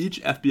facts in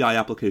each FBI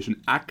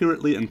application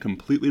accurately and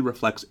completely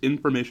reflects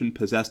information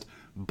possessed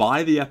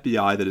by the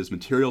FBI that is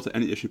material to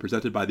any issue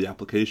presented by the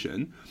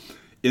application.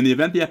 In the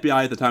event the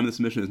FBI at the time of the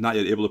submission is not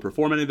yet able to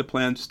perform any of the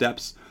planned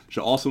steps,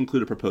 shall also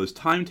include a proposed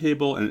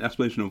timetable and an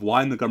explanation of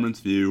why, in the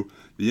government's view,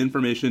 the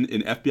information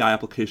in FBI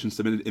applications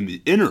submitted in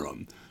the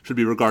interim should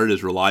be regarded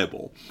as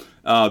reliable.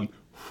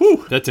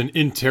 That's an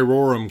in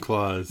terrorem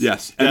clause.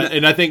 Yes,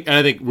 and I think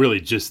really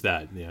just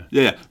that.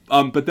 Yeah.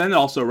 But then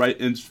also, right,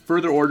 and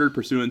further ordered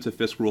pursuant to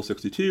FISC Rule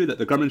 62 that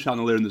the government shall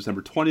no later than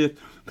December 20th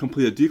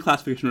complete a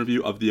declassification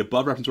review of the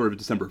above reference order of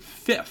December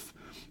 5th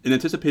in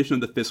anticipation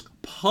of the FISC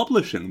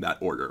publishing that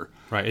order.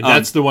 Right, and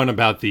that's the one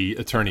about the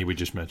attorney we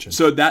just mentioned.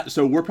 So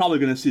we're probably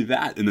going to see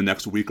that in the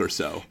next week or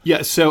so.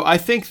 Yeah, so I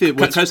think that...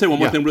 Can I say one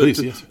more thing? Really?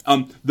 Please, yes.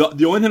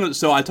 The only thing...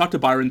 So I talked to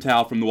Byron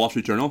Tao from the Wall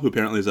Street Journal, who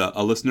apparently is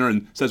a listener,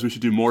 and says we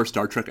should do more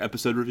Star Trek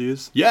episode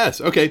reviews.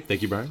 Yes, okay.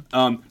 Thank you, Byron.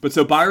 But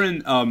so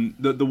Byron...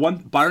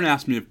 Byron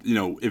asked me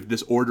if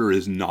this order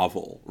is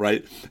novel,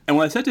 right? And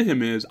what I said to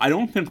him is, I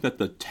don't think that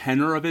the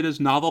tenor of it is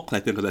novel,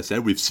 because I think, as I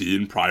said, we've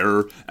seen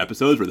prior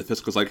episodes where the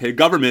FISC was like, hey,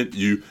 government,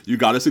 you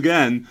got us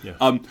again.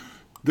 Yeah.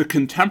 The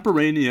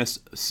contemporaneous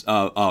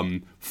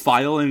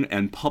filing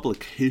and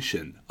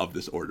publication of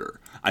this order,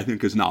 I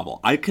think, is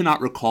novel. I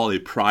cannot recall a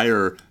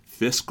prior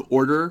FISC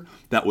order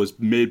that was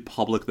made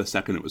public the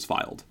second it was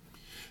filed.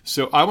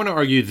 So I want to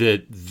argue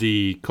that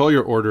the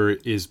Collier order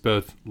is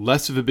both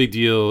less of a big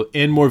deal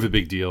and more of a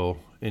big deal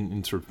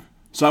in sort of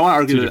So I want to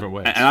argue two different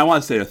ways. And I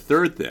want to say a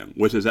third thing,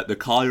 which is that the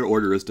Collier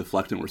order is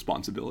deflecting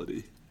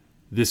responsibility.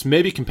 This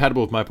may be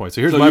compatible with my point.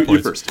 So here's my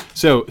point. First.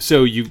 So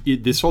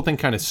this whole thing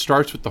kind of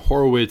starts with the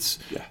Horowitz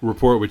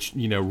report, which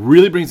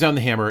really brings down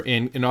the hammer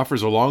and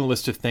offers a long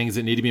list of things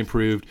that need to be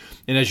improved.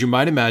 And as you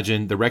might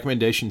imagine, the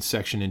recommendations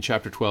section in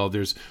Chapter 12,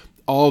 there's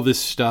all this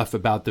stuff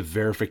about the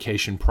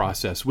verification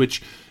process,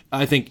 which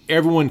I think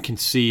everyone can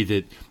see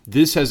that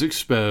this has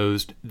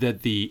exposed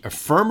that the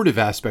affirmative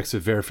aspects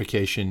of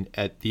verification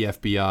at the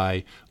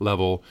FBI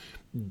level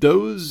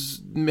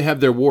those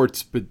have their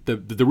warts, but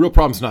the real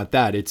problem is not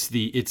that. It's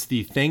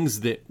the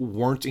things that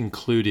weren't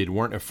included,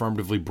 weren't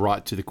affirmatively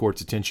brought to the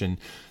court's attention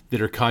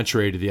that are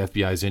contrary to the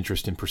FBI's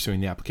interest in pursuing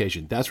the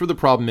application. That's where the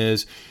problem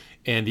is,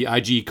 and the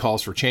IG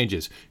calls for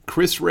changes.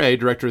 Chris Wray,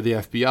 director of the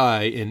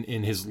FBI,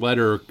 in his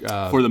letter...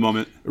 for the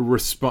moment.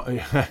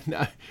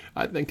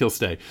 I think he'll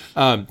stay.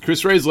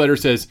 Chris Wray's letter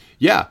says,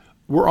 yeah,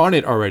 we're on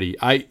it already.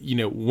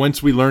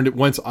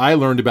 Once I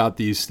learned about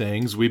these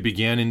things, we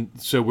began, and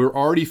so we're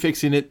already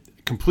fixing it.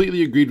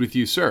 Completely agreed with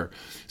you, sir.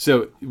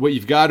 So what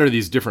you've got are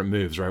these different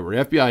moves, right?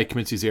 Where FBI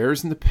commits these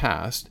errors in the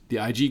past, the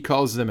IG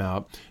calls them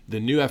out,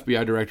 the new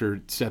FBI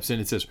director steps in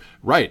and says,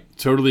 right,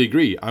 totally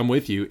agree, I'm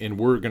with you, and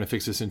we're going to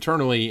fix this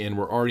internally, and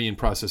we're already in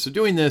process of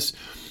doing this.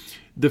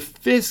 The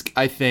FISC,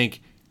 I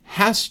think,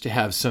 has to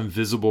have some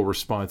visible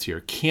response here.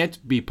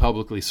 Can't be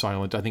publicly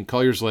silent. I think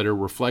Collier's letter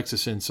reflects a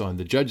sense on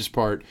the judge's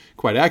part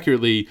quite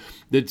accurately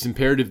that it's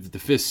imperative that the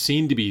FISC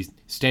seem to be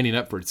standing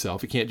up for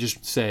itself. It can't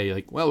just say,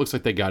 like, well, it looks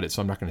like they got it,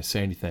 so I'm not going to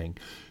say anything.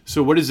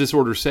 So what does this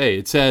order say?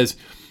 It says,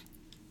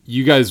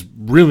 you guys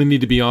really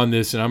need to be on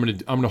this, and I'm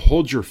going to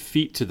hold your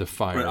feet to the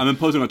fire. Right, I'm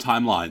imposing a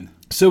timeline.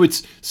 So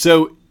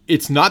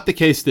it's not the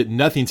case that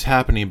nothing's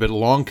happening, but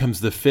along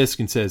comes the FISC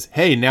and says,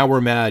 hey, now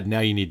we're mad.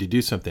 Now you need to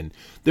do something.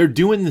 They're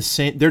doing the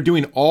same. They're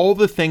doing all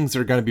the things that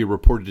are going to be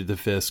reported to the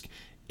FISC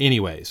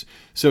anyways.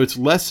 So it's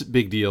less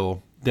big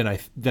deal than I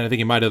think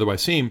it might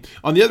otherwise seem.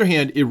 On the other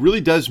hand, it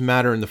really does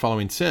matter in the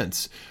following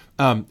sense.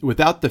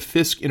 Without the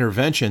FISC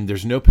intervention,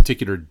 there's no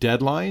particular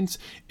deadlines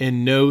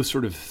and no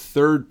sort of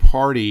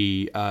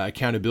third-party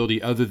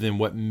accountability other than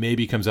what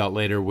maybe comes out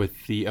later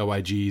with the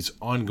OIG's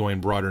ongoing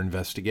broader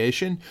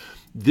investigation.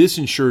 This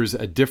ensures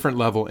a different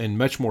level and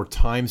much more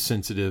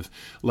time-sensitive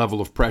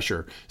level of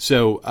pressure.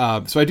 So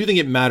I do think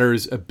it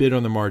matters a bit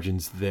on the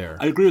margins there.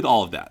 I agree with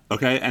all of that.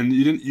 Okay, and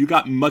you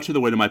got much of the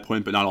way to my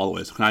point, but not all the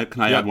way. So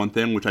can I add one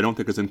thing, which I don't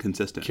think is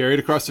inconsistent? Carry it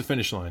across the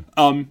finish line.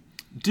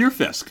 Dear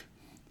FISC,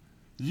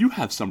 you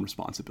have some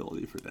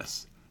responsibility for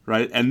this,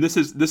 right? And this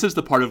is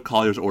the part of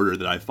Collier's order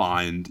that I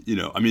find,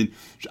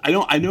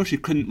 I know she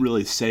couldn't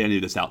really say any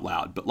of this out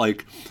loud, but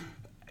like,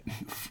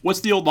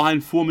 what's the old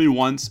line? Fool me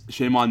once,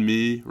 shame on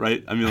me,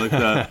 right? I mean, like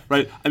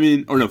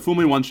fool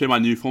me once, shame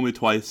on you, fool me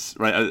twice,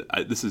 right?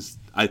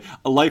 I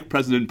like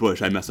President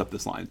Bush, I mess up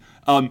this line.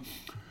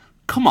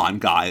 Come on,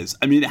 guys.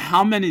 I mean,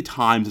 how many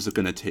times is it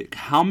going to take?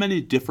 How many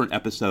different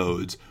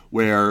episodes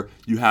where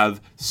you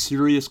have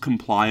serious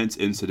compliance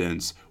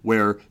incidents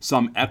where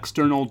some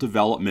external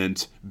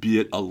development, be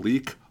it a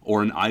leak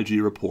or an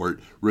IG report,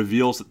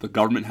 reveals that the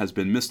government has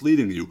been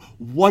misleading you?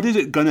 What is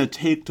it going to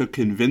take to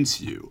convince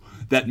you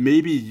that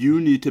maybe you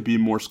need to be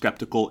more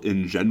skeptical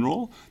in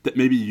general, that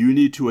maybe you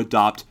need to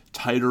adopt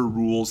tighter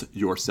rules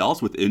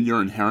yourselves within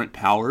your inherent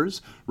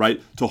powers,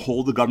 right, to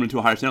hold the government to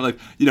a higher standard?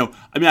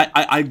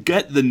 I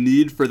get the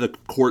need for the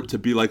court to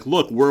be like,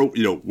 look,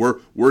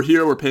 we're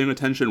here, we're paying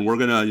attention, we're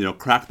gonna,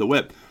 crack the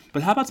whip.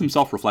 But how about some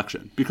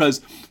self-reflection? Because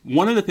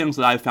one of the things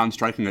that I've found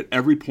striking at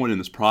every point in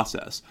this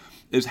process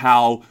is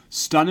how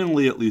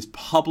stunningly, at least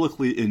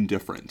publicly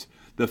indifferent,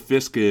 the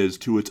FISC is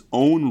to its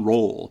own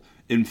role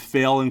in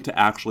failing to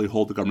actually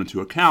hold the government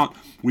to account.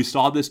 We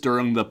saw this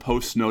during the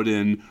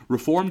post-Snowden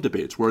reform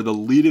debates, where the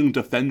leading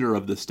defender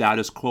of the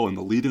status quo and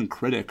the leading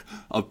critic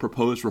of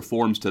proposed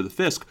reforms to the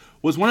FISC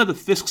was one of the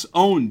FISC's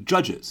own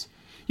judges.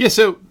 Yeah,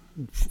 so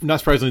not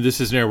surprisingly, this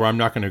is an area where I'm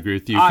not going to agree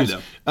with you. I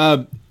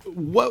know.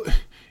 What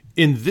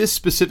in this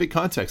specific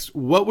context,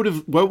 what would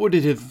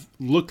it have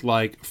looked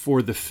like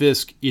for the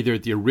FISC, either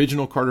at the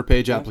original Carter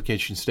Page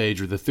application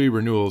stage or the 3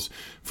 renewals,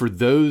 for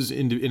those,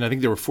 and I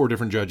think there were 4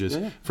 different judges,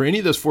 for any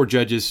of those 4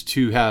 judges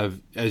to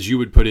have, as you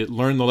would put it,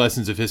 learn the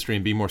lessons of history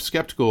and be more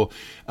skeptical?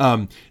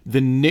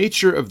 The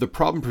nature of the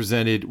problem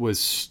presented was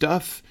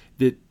stuff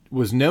that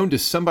was known to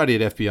somebody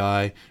at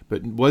FBI,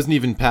 but wasn't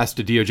even passed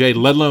to DOJ,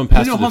 let alone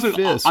passed to the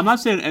FISC. I'm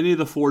not saying any of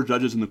the 4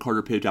 judges in the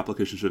Carter Page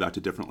application should have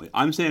acted differently.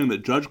 I'm saying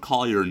that Judge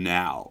Collier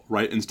now,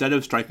 right, instead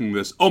of striking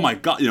this, oh my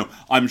God,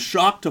 I'm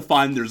shocked to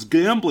find there's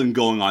gambling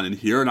going on in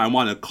here, and I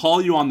want to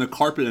call you on the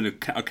carpet and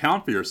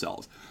account for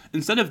yourselves.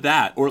 Instead of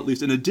that, or at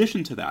least in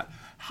addition to that,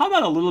 how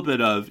about a little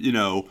bit of,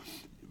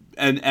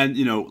 And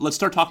let's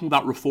start talking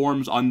about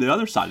reforms on the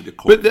other side of the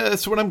coin. But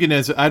that's what I'm getting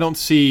at. I don't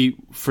see,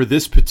 for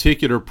this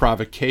particular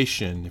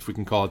provocation, if we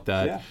can call it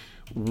that,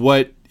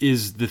 what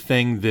is the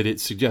thing that it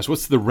suggests?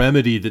 What's the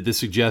remedy that this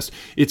suggests?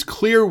 It's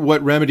clear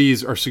what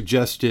remedies are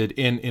suggested,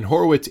 and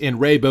Horowitz and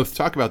Wray both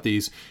talk about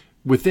these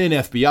within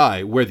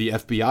FBI, where the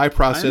FBI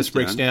process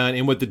breaks down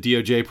and what the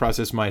DOJ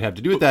process might have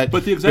to do with that.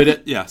 But the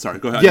executive,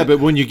 go ahead. Yeah, but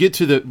when you get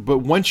to but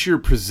once you're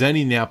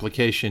presenting the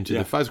application to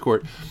the FISA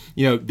court,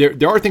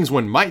 there are things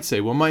one might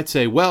say. One might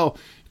say, well,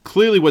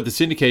 clearly what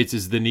this indicates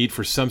is the need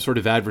for some sort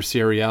of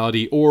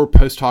adversariality or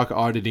post hoc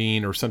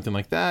auditing or something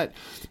like that.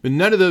 But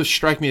none of those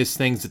strike me as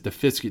things that the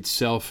FISC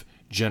itself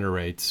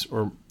generates,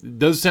 or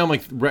those sound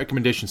like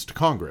recommendations to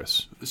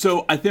Congress.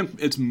 So I think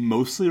it's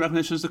mostly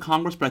recommendations to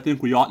Congress, but I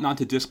think we ought not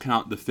to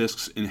discount the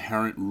FISC's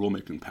inherent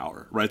rulemaking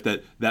power, right?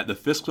 That the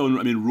FISC's own,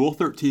 Rule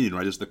 13,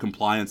 right, is the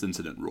compliance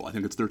incident rule. I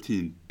think it's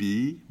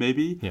 13B,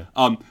 maybe. Yeah.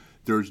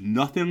 there's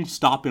nothing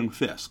stopping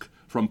FISC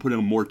from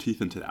putting more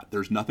teeth into that.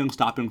 There's nothing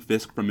stopping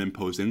FISC from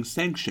imposing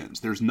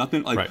sanctions. There's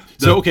nothing like right.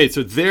 So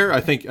there,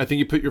 I think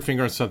you put your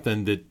finger on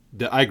something that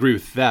I agree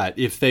with that.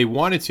 If they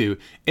wanted to,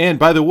 and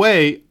by the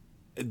way,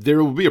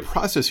 there will be a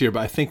process here,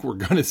 but I think we're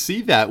going to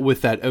see that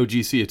with that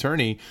OGC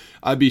attorney.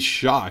 I'd be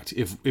shocked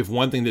if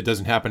one thing that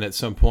doesn't happen at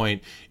some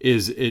point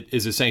is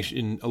a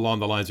sanction along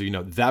the lines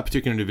of, that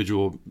particular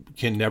individual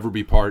can never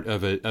be part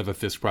of a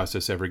FISC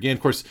process ever again.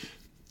 Of course,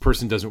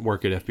 person doesn't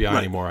work at FBI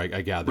anymore, I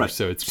gather. Right.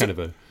 So it's kind of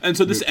a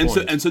so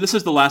this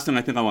is the last thing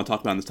I think I want to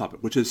talk about on this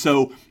topic, which is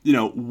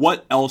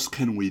what else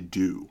can we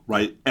do,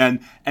 right?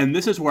 And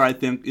this is where I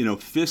think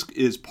FISC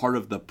is part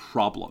of the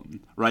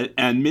problem, right?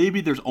 And maybe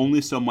there's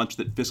only so much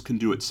that FISC can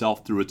do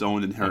itself through its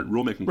own inherent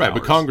rulemaking right, powers.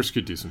 But Congress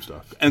could do some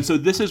stuff. And so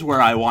this is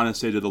where I want to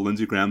say to the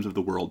Lindsey Grahams of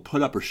the world,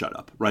 put up or shut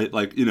up, right?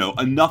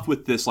 Enough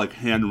with this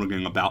hand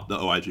wringing about the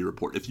OIG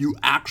report. If you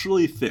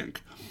actually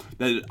think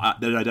that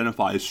it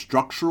identifies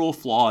structural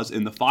flaws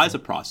in the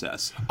FISA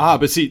process.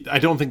 But see, I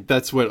don't think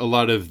that's what a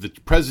lot of the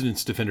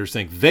president's defenders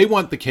think. They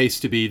want the case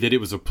to be that it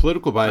was a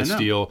political bias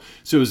deal,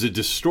 so it was a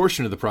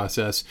distortion of the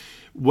process.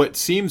 What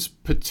seems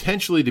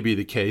potentially to be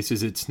the case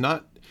is it's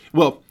not.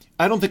 Well,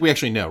 I don't think we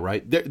actually know,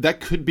 right?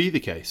 That could be the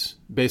case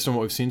based on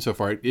what we've seen so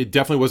far. It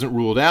definitely wasn't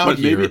ruled out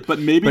here. But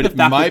maybe the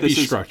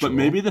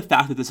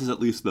fact that this is at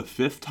least the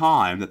fifth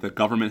time that the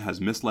government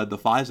has misled the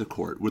FISA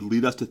court would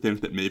lead us to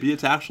think that maybe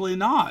it's actually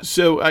not.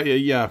 So,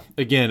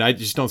 again, I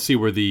just don't see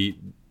where to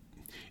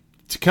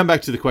come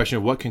back to the question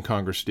of what can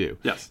Congress do.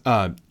 Yes.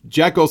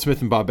 Jack Goldsmith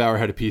and Bob Bauer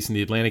had a piece in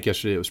The Atlantic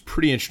yesterday. It was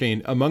pretty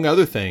interesting, among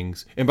other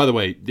things. And by the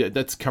way,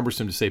 that's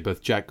cumbersome to say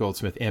both Jack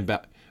Goldsmith and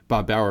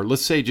Bob Bauer.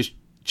 Let's say just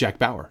Jack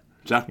Bauer.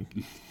 Jack,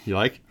 you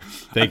like?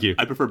 Thank you.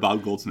 I prefer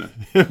Bob Goldsmith.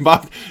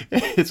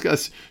 It's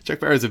got Jack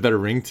Bauer has a better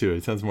ring to it.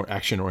 It sounds more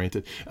action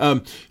oriented.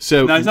 No, he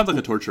sounds like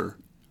a torturer.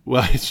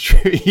 Well, it's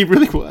true. He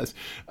really was.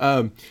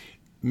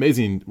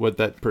 Amazing what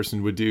that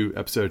person would do,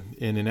 episode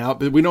in and out.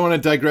 But we don't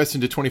want to digress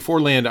into 24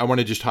 land. I want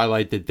to just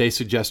highlight that they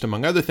suggest,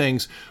 among other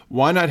things,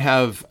 why not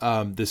have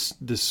this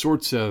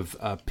sorts of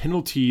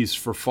penalties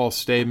for false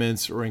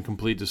statements or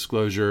incomplete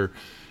disclosure.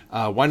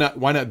 Why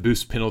not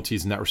boost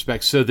penalties in that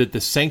respect so that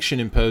the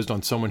sanction imposed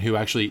on someone who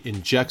actually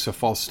injects a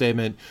false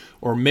statement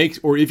or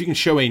if you can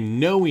show a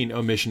knowing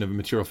omission of a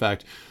material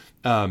fact,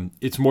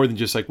 it's more than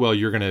just like, well,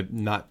 you're going to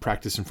not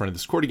practice in front of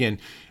this court again.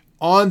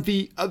 On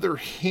the other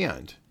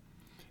hand,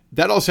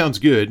 that all sounds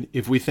good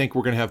if we think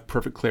we're going to have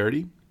perfect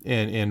clarity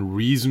and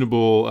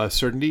reasonable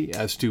certainty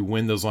as to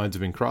when those lines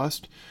have been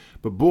crossed.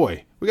 But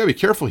boy, we got to be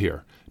careful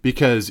here.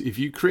 Because if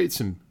you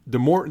create the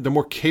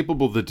more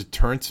capable the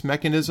deterrence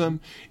mechanism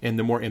and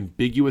the more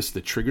ambiguous the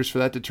triggers for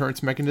that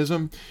deterrence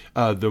mechanism,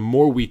 the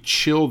more we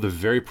chill the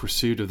very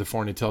pursuit of the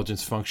foreign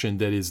intelligence function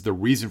that is the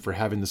reason for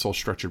having this whole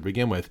structure to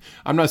begin with.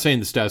 I'm not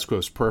saying the status quo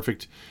is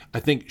perfect. I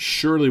think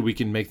surely we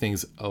can make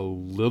things a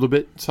little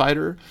bit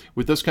tighter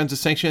with those kinds of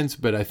sanctions,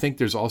 but I think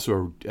there's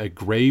also a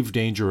grave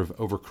danger of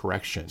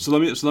overcorrection. So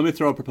let me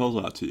throw a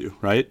proposal out to you,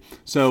 right?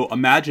 So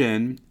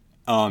imagine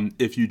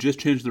if you just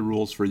change the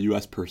rules for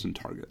U.S. person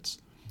targets,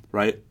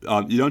 right?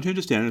 You don't change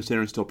the standard. The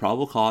standard is still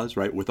probable cause,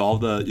 right? You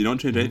don't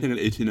change anything in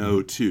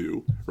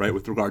 1802, right,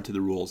 with regard to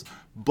the rules.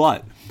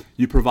 But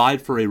you provide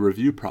for a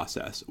review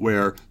process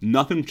where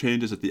nothing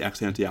changes at the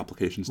ex ante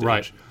application stage.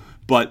 Right.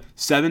 But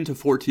 7 to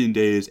 14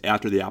 days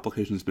after the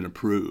application has been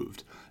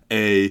approved,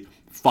 a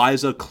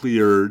FISA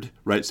cleared,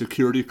 right,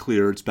 security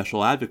cleared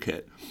special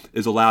advocate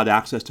is allowed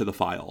access to the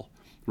file.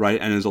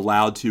 Right, and is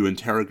allowed to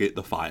interrogate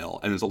the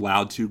file and is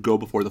allowed to go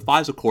before the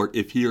FISA court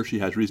if he or she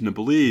has reason to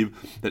believe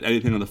that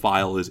anything in the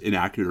file is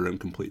inaccurate or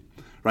incomplete.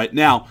 Right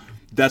now,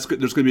 there's going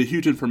to be a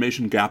huge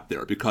information gap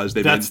there because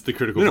that's the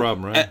critical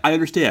problem, right? I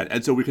understand,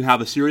 and so we can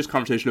have a serious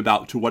conversation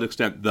about to what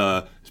extent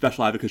the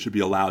special advocate should be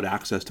allowed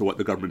access to what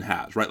the government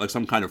has, right? Like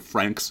some kind of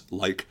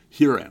Franks-like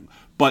hearing.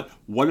 But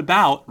what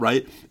about,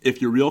 right, if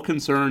your real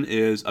concern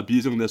is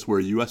abusing this where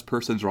U.S.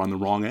 persons are on the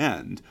wrong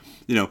end,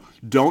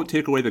 don't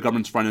take away the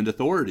government's front-end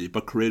authority,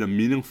 but create a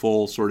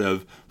meaningful sort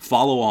of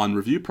follow-on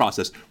review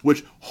process,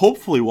 which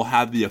hopefully will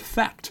have the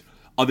effect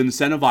of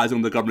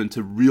incentivizing the government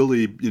to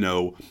really,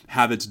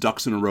 have its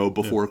ducks in a row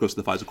before it goes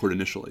to the FISA court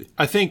initially.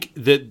 I think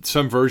that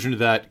some version of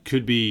that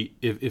could be,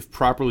 if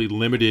properly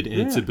limited in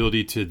its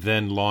ability to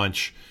then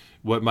launch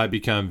what might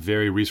become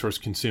very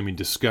resource-consuming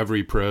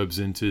discovery probes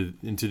into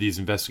these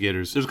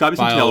investigators. There's got to be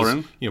some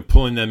tailoring.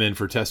 Pulling them in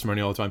for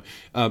testimony all the time.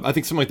 I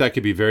think something like that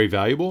could be very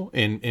valuable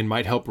and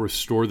might help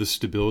restore the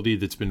stability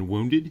that's been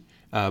wounded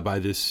by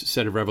this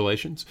set of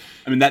revelations.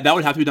 I mean, that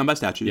would have to be done by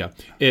statute. Yeah,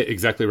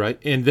 exactly right.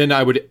 And then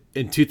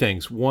and two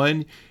things.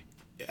 One,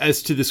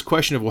 as to this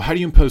question of, well, how do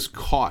you impose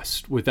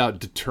cost without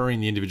deterring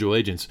the individual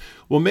agents?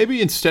 Well,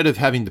 maybe instead of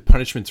having the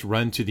punishments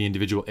run to the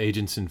individual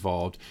agents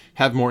involved,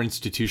 have more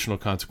institutional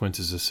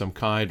consequences of some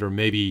kind, or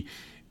maybe,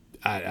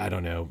 I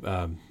don't know,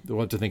 we'll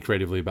have to think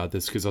creatively about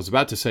this, because I was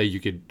about to say you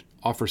could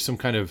offer some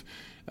kind of,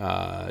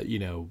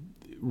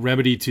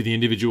 remedy to the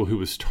individual who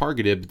was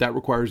targeted, but that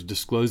requires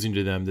disclosing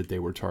to them that they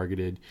were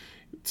targeted.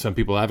 Some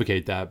people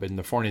advocate that, but in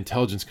the foreign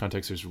intelligence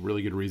context, there's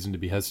really good reason to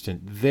be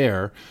hesitant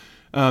there.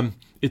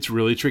 It's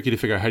really tricky to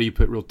figure out how do you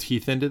put real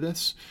teeth into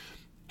this.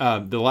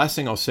 The last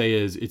thing I'll say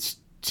is it's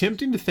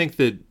tempting to think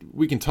that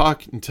we can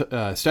talk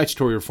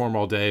statutory reform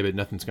all day, but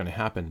nothing's going to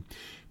happen.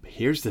 But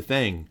here's the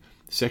thing.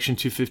 Section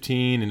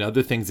 215 and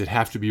other things that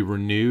have to be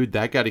renewed,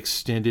 that got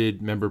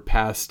extended, remember,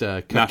 past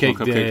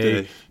Cupcake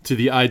Day to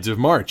the Ides of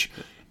March.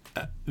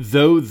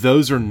 Though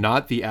those are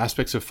not the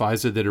aspects of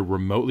FISA that are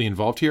remotely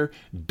involved here,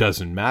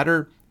 doesn't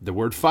matter. The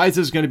word FISA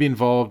is going to be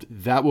involved.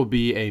 That will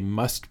be a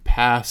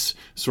must-pass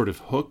sort of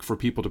hook for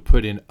people to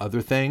put in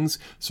other things.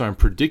 So I'm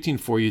predicting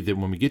for you that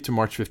when we get to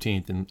March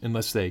 15th, and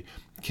unless they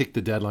kick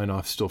the deadline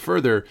off still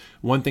further,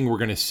 one thing we're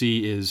going to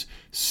see is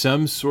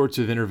some sorts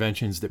of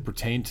interventions that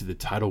pertain to the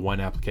Title I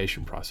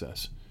application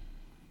process.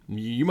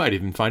 You might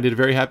even find it a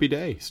very happy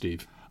day,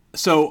 Steve.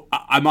 So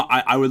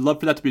I would love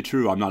for that to be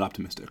true. I'm not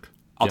optimistic.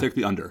 I'll take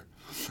the under.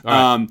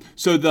 Right.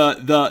 So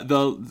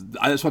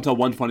I just want to tell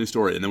one funny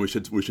story, and then we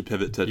should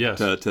pivot to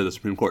the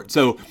Supreme Court.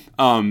 So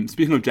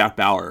speaking of Jack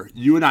Bauer,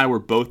 you and I were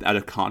both at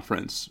a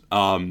conference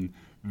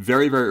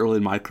very, very early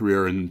in my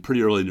career and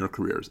pretty early in your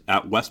careers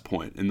at West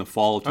Point in the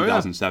fall of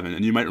 2007,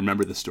 and you might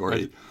remember the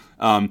story.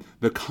 Right.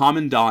 The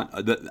commandant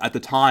at the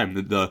time,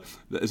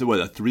 is it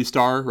a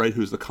 3-star, right?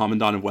 Who's the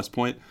commandant of West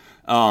Point,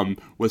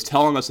 was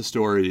telling us a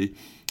story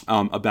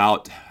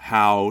about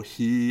how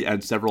he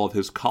and several of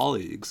his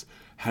colleagues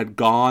had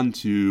gone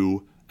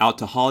out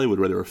to Hollywood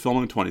where they were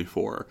filming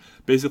 24,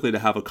 basically to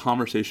have a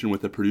conversation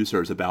with the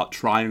producers about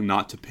trying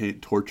not to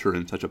paint torture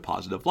in such a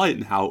positive light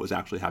and how it was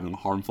actually having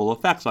harmful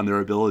effects on their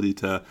ability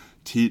to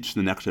teach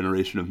the next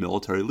generation of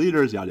military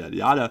leaders, yada, yada,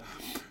 yada.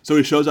 So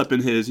he shows up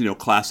in his,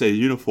 Class A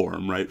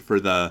uniform, right, for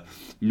the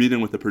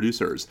meeting with the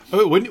producers.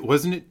 Oh,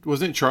 wasn't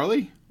it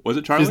Charlie? Was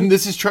it Charlie?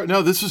 This was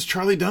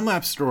Charlie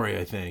Dunlap's story,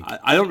 I think.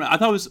 I don't know. I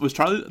thought it was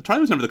Charlie.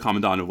 Charlie was never the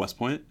commandant of West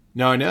Point.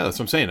 No, I know. That's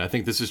what I'm saying. I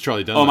think this is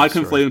Charlie Dunlap's Oh, am I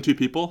conflating two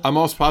people? I'm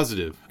almost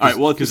positive. All right,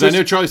 well, because I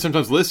know Charlie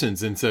sometimes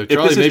listens, and so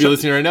Charlie may be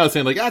listening right now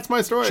saying, like, that's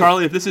my story.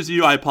 Charlie, if this is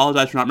you, I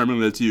apologize for not remembering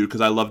that it's you, because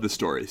I love this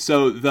story.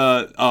 So there's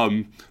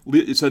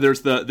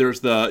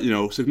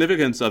the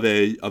significance of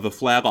a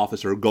flag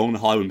officer going to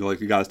Hollywood and be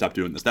like, you got to stop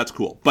doing this. That's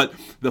cool. But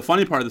the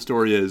funny part of the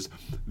story is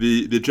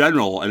the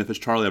general, and if it's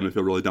Charlie, I'm going to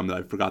feel really dumb that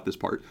I forgot this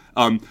part.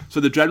 So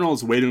the general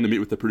is waiting to meet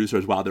with the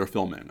producers while they're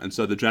filming, and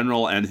so the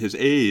general and his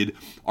aide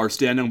are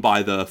standing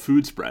by the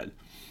food spread.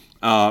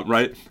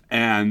 Right,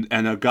 and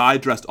a guy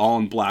dressed all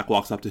in black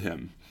walks up to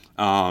him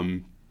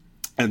and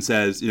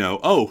says,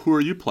 oh, who are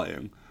you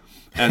playing?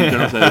 And the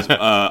general says,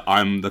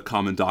 I'm the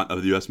commandant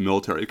of the U.S.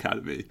 Military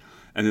Academy.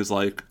 And he's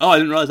like, oh, I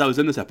didn't realize I was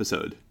in this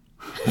episode.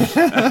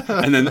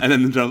 and then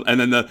the general,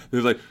 he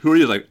was like, who are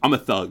you? He's like, I'm a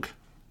thug.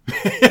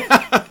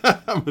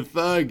 I'm a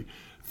thug.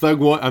 Thug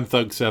 1. I'm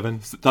Thug 7.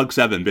 Thug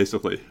 7,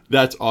 basically.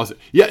 That's awesome.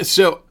 Yeah.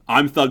 So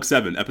I'm Thug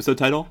 7. Episode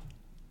title.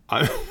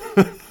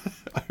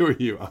 Who are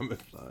you? I'm a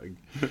thug.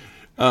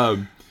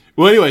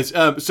 Well, anyways,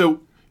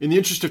 so in the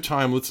interest of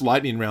time, let's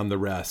lightning round the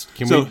rest.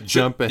 Can we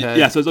jump ahead?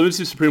 Yeah, so let me just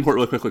do Supreme Court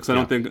really quickly, because I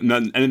don't think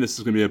any of this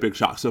is going to be a big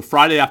shock. So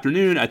Friday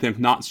afternoon, I think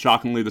not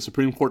shockingly, the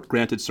Supreme Court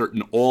granted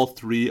all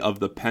 3 of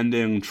the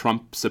pending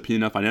Trump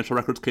subpoena financial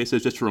records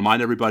cases. Just to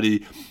remind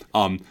everybody,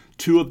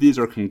 2 of these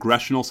are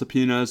congressional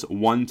subpoenas,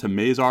 1 to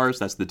Mazars,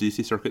 that's the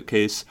D.C. Circuit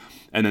case,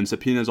 and then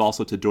subpoenas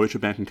also to Deutsche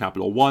Bank and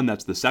Capital One,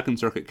 that's the Second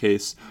Circuit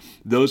case.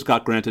 Those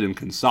got granted and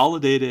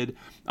consolidated,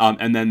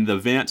 and then the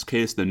Vance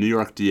case, the New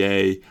York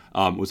DA,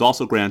 was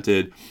also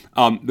granted.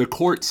 The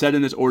court said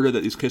in its order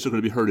that these cases are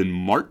going to be heard in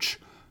March.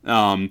 The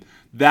only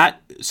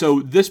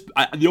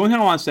thing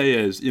I want to say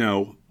is,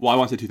 I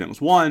want to say 2 things.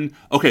 One,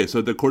 okay,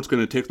 so the court's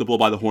going to take the bull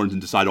by the horns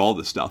and decide all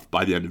this stuff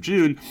by the end of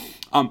June.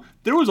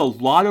 There was a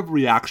lot of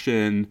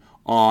reaction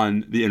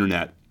on the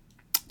internet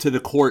to the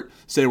court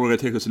saying we're going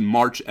to take this in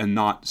March and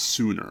not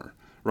sooner,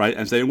 right?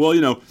 And saying, well,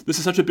 this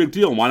is such a big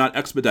deal. Why not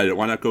expedite it?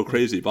 Why not go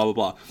crazy? Blah, blah,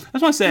 blah. I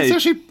just want to say...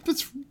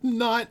 It's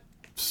not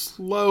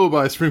slow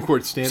by Supreme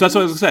Court standards. So that's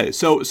what I was going to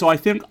say. So I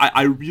think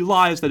I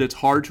realize that it's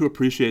hard to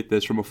appreciate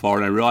this from afar,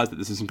 and I realize that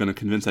this isn't going to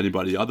convince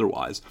anybody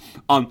otherwise.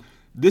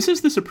 This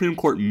is the Supreme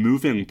Court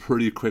moving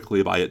pretty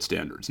quickly by its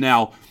standards.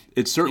 Now,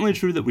 it's certainly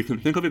true that we can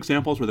think of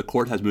examples where the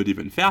court has moved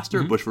even faster.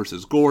 Mm-hmm. Bush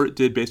versus Gore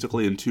did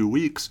basically in 2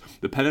 weeks.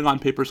 The Pentagon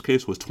Papers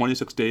case was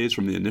 26 days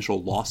from the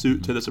initial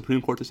lawsuit to the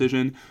Supreme Court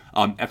decision.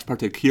 Ex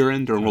parte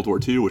Kieran during World War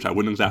II, which I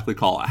wouldn't exactly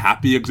call a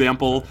happy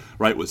example,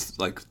 right, was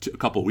like a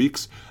couple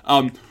weeks.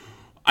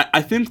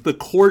 I think the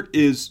court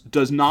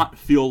does not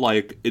feel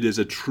like it is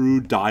a true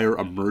dire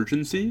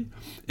emergency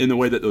in the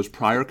way that those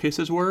prior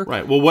cases were.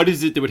 Right. Well, what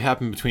is it that would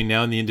happen between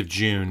now and the end of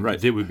June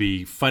that would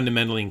be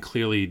fundamentally and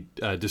clearly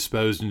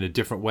disposed in a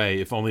different way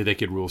if only they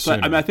could rule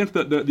sooner? I think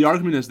the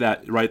argument is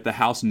that, right, the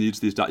House needs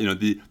these,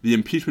 the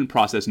impeachment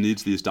process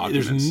needs these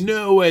documents. There's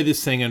no way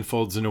this thing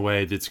unfolds in a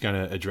way that's going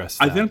to address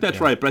that. I think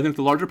that's right, but I think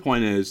the larger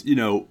point is,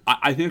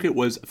 I think it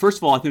was, first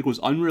of all, I think it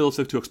was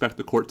unrealistic to expect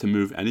the court to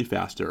move any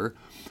faster.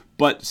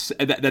 but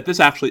that this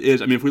actually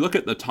is, I mean, if we look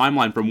at the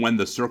timeline from when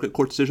the circuit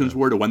court decisions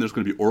were to when there's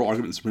going to be oral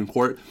argument in the Supreme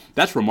Court,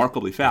 that's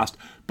remarkably fast.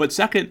 But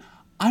second,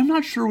 I'm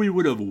not sure we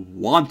would have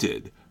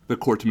wanted the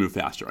court to move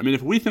faster. I mean,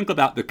 if we think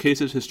about the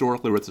cases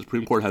historically where the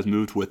Supreme Court has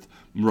moved with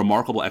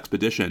remarkable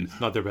expedition,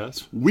 not their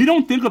best. We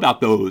don't think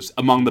about those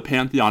among the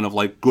pantheon of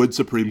like good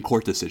Supreme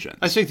Court decisions.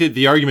 I think that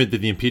the argument that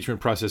the impeachment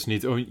process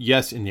needs,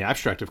 yes, in the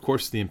abstract, of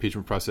course, the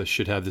impeachment process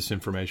should have this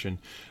information,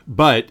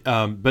 but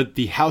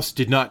the House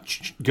did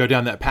not go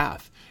down that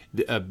path.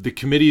 The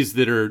committees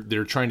that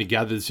are trying to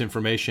gather this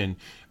information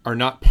are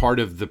not part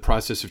of the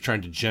process of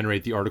trying to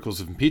generate the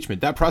articles of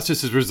impeachment. That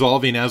process is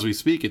resolving as we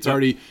speak. It's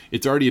already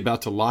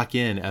about to lock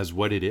in as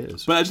what it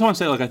is. But I just want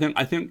to say, like, I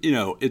think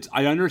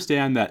I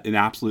understand that in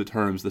absolute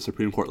terms the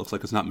Supreme Court looks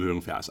like it's not moving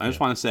fast. I just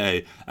want to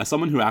say, as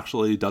someone who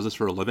actually does this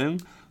for a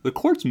living, the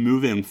court's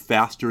moving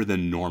faster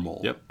than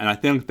normal. Yep. And I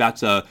think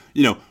that's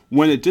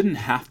when it didn't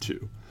have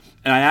to.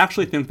 And I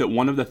actually think that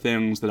one of the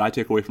things that I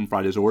take away from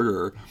Friday's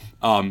order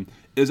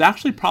is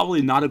actually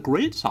probably not a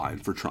great sign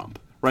for Trump.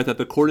 Right, that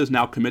the court is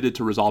now committed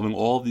to resolving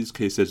all of these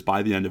cases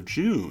by the end of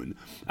June,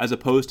 as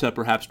opposed to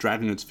perhaps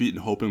dragging its feet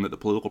and hoping that the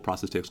political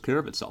process takes care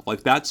of itself.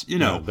 Like that's they're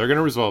going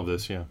to resolve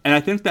this, yeah. And I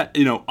think that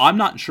I'm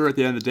not sure at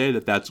the end of the day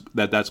that's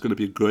going to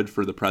be good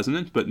for the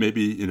president, but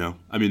maybe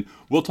I mean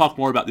we'll talk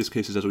more about these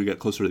cases as we get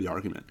closer to the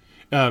argument.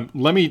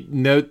 Let me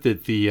note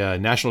that the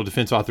National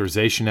Defense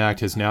Authorization Act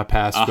has now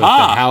passed both the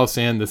House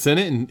and the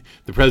Senate, and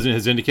the president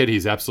has indicated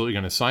he's absolutely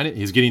going to sign it.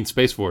 He's getting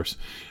Space Force,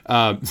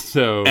 and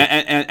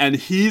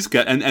he's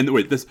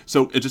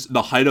so it's just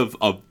the height of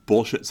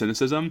bullshit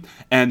cynicism,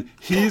 and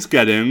he's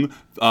getting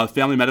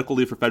family medical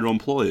leave for federal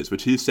employees,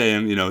 which he's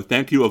saying,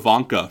 thank you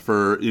Ivanka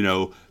for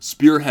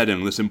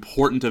spearheading this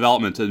important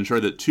development to ensure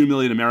that 2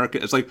 million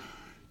Americans. It's like,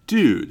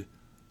 dude.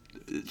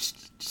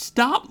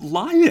 Stop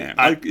lying.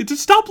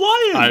 Just stop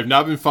lying. I've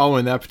not been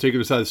following that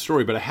particular side of the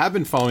story, but I have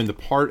been following the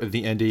part of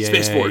the NDAA.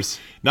 Space Force.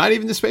 Not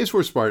even the Space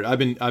Force part. I've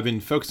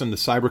been focused on the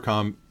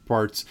cybercom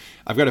parts.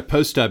 I've got a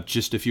post up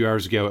just a few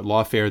hours ago at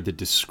Lawfare that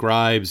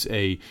describes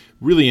a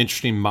really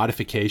interesting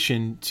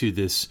modification to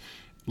this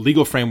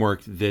legal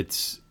framework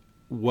that's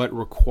what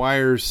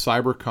requires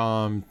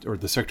cybercom or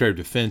the Secretary of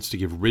Defense to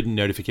give written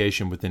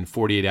notification within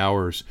 48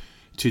 hours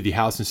to the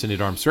House and Senate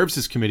Armed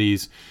Services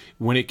Committees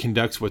when it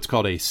conducts what's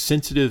called a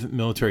sensitive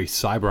military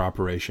cyber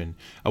operation.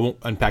 I won't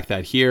unpack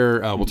that here.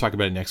 We'll talk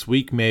about it next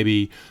week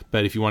maybe,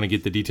 but if you want to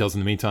get the details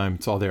in the meantime,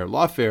 it's all there at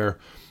Lawfare.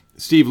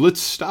 Steve, let's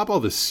stop all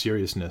this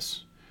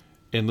seriousness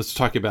and let's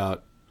talk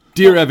about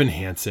Dear Evan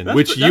Hansen,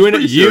 which you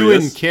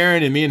and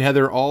Karen and me and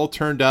Heather all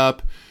turned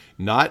up,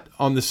 not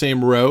on the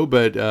same row,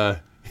 but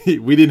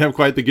we didn't have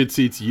quite the good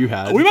seats you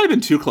had. We might have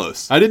been too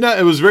close. I did not.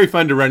 It was very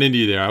fun to run into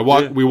you there.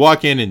 We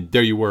walk in and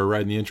there you were,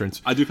 right in the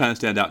entrance. I do kind of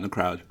stand out in the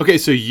crowd. Okay,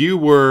 so you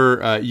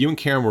and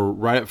Karen were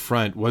right up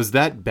front. Was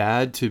that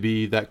bad to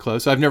be that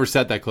close? I've never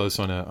sat that close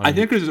on a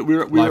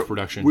live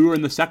production. We were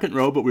in the second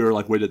row, but we were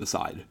like way to the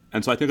side.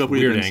 And so I think if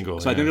we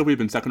had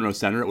been second row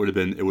center, it would have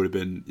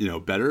been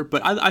better.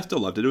 But I still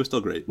loved it. It was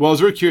still great. Well, I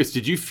was really curious.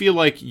 Did you feel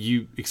like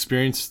you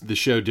experienced the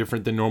show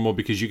different than normal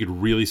because you could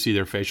really see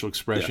their facial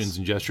expressions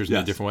and gestures in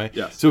a different way?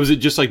 Yes. So was it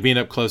just like being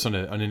up close on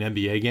an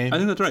NBA game? I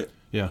think that's right.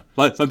 Yeah.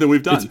 Like something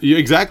we've done.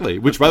 Exactly.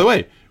 Which, by the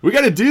way, we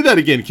got to do that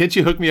again. Can't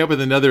you hook me up with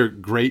another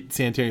great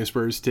San Antonio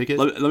Spurs ticket?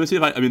 Let me see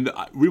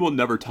if we will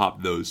never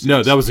top those seats.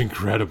 No, that was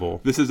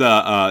incredible. This is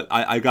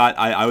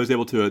I was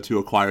able to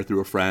acquire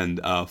through a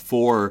friend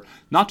 4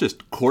 not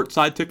just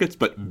courtside tickets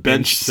but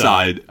bench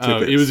side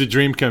tickets. It was a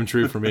dream come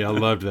true for me. I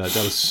loved that.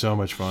 That was so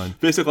much fun.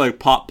 Basically, like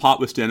Pop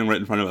was standing right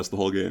in front of us the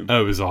whole game.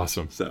 Oh, it was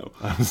awesome. So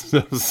I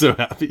was so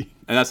happy.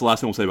 And that's the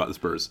last thing we'll say about the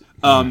Spurs.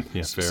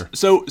 Yeah, fair.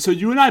 So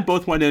you and I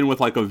both went in with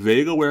like a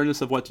vague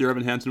awareness of what Dear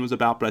Evan Hansen was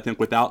about, but I think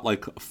without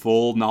like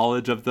full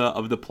knowledge of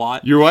the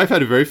plot. Your wife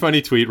had a very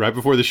funny tweet right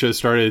before the show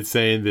started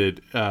saying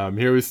that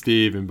here was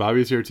Steve and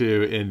Bobby's here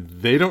too, and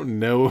they don't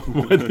know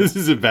what this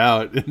is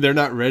about, and they're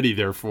not ready.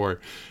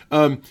 Therefore,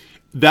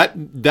 that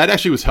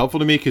actually was helpful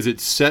to me because it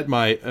set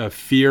my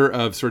fear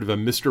of sort of a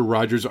Mr.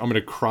 Rogers, I'm going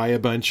to cry a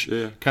bunch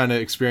kind of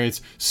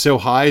experience so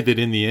high that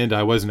in the end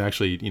I wasn't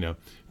actually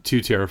too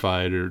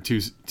terrified or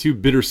too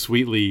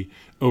bittersweetly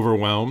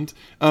overwhelmed.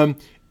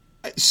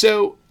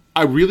 So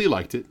I really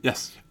liked it.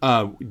 Yes.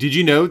 Did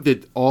you know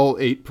that all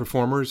 8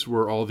 performers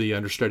were all the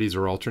understudies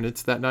or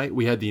alternates that night?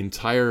 We had the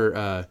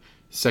entire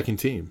second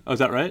team. Oh, is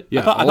that right?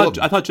 Yeah.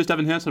 I thought just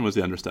Evan Hansen was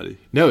the understudy.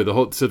 No,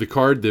 the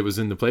card that was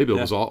in the playbill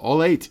was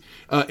all 8,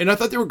 and I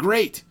thought they were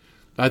great.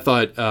 I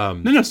thought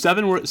no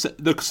 7 were so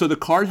the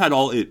card had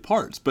all 8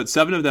 parts, but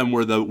 7 of them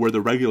were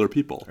the regular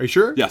people. Are you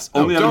sure? Yes.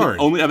 Only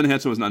Evan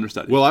Hansen was an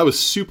understudy. Well, I was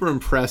super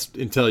impressed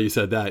until you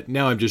said that.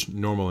 Now I'm just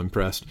normal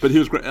impressed. But he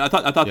was great. I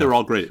thought they were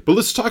all great. But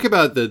let's talk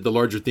about the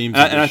larger themes.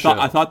 I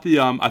thought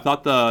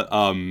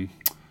the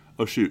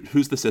oh shoot,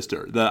 who's the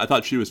sister? I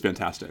thought she was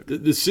fantastic.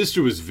 The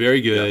sister was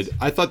very good. Yes.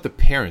 I thought the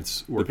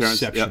parents were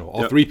exceptional.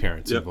 All 3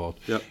 parents involved.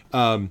 Yep.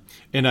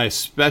 And I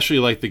especially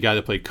liked the guy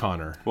that played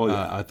Connor. Well,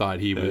 I thought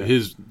he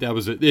was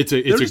it's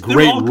a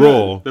great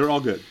role. They're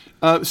all good.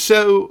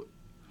 So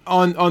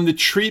on the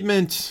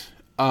treatment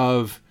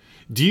of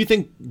Do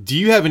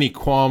you have any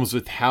qualms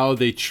with how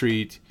they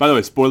treat? By the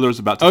way, spoilers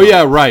about to come.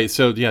 Yeah, right.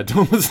 So yeah,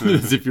 don't listen to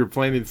this if you're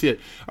planning to see it.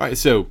 All right,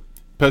 so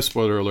post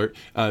spoiler alert.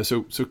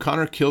 So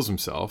Connor kills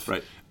himself.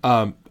 Right.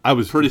 I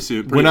was pretty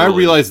soon when I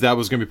realized that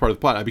was going to be part of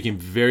the plot. I became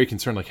very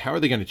concerned. Like, how are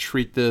they going to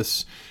treat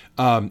this?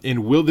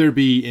 And will there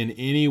be in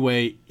any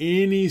way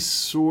any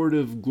sort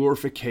of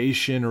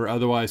glorification or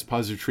otherwise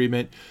positive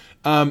treatment?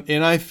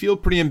 And I feel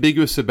pretty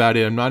ambiguous about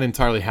it. I'm not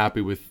entirely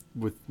happy with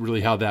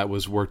really how that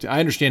was worked. I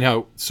understand how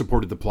it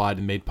supported the plot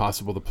and made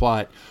possible the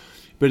plot,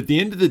 but at the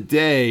end of the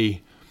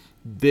day,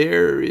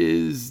 there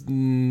is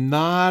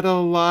not a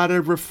lot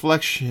of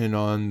reflection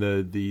on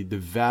the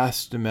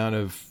vast amount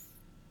of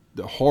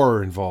the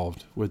horror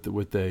involved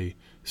with a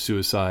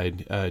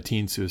suicide,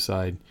 teen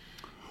suicide.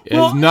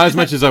 Well, not as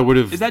much as I would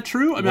have. Is that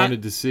true?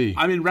 Wanted to see.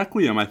 I mean,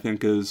 Requiem, I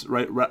think is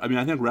right. I mean,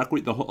 I think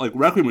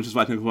Requiem, which is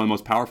I think one of the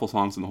most powerful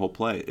songs in the whole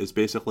play, is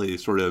basically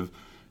sort of,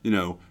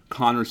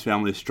 Connor's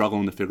family is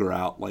struggling to figure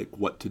out like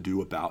what to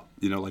do about,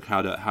 like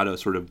how to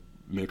sort of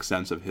make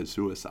sense of his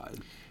suicide.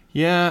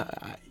 Yeah,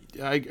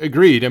 I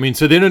agreed. I mean,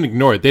 so they don't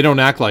ignore it. They don't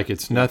act like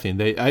it's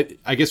nothing.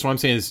 I guess what I'm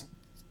saying is,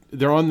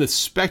 they're on the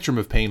spectrum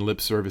of paying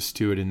lip service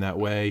to it in that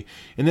way.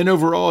 And then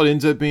overall, it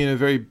ends up being a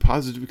very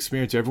positive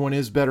experience. Everyone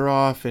is better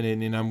off.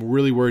 And I'm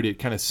really worried it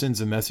kind of sends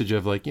a message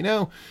of like,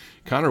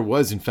 Connor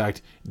was, in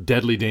fact,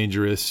 deadly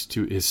dangerous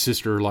to his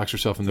sister, locks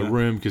herself in the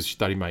room because she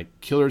thought he might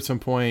kill her at some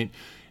point.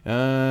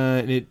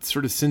 And it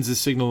sort of sends a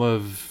signal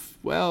of,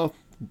 well,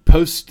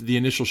 post the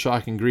initial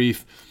shock and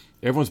grief,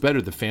 everyone's better.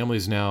 The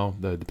family's now,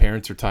 the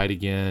parents are tied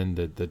again.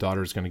 The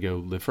daughter's going to go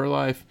live her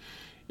life.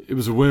 It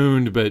was a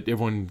wound, but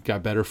everyone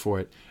got better for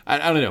it.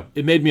 I don't know.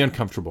 It made me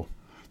uncomfortable.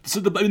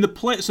 So the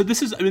play. So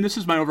this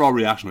is my overall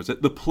reaction. Was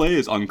that the play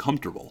is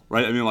uncomfortable,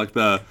 right? I mean, like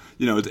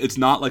it's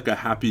not like a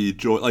happy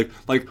joy.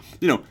 Like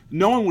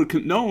no one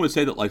would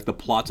say that like the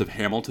plots of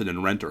Hamilton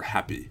and Rent are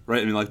happy,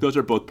 right? I mean, like those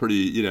are both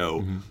pretty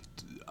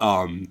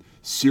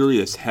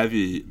serious,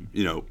 heavy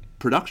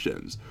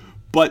productions.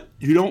 But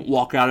you don't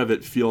walk out of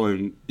it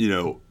feeling,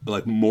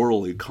 like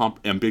morally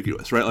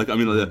ambiguous, right? Like, I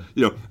mean,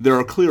 there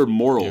are clear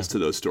morals to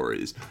those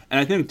stories. And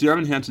I think Dear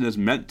Evan Hansen is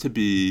meant to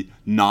be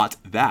not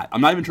that. I'm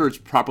not even sure it's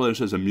properly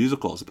understood as a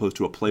musical as opposed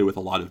to a play with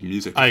a lot of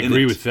music. I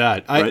agree with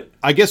that. Right?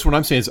 I guess what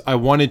I'm saying is I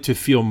wanted to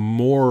feel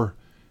more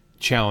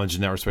challenged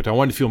in that respect. I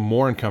wanted to feel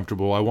more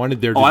uncomfortable. I wanted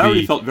there to be... I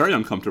already felt very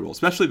uncomfortable,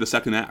 especially the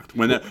second act.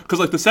 Because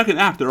like the second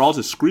act, they're all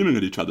just screaming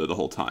at each other the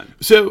whole time.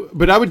 So,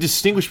 but I would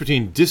distinguish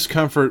between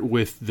discomfort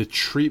with the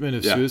treatment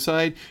of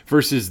suicide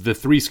versus the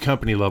Three's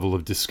Company level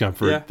of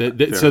discomfort.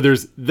 So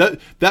there's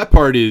that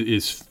part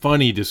is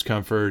funny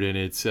discomfort, and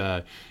it's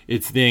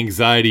the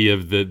anxiety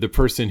of the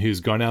person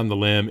who's gone out on the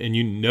limb, and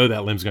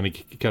that limb's going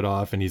to get cut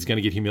off, and he's going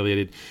to get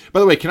humiliated.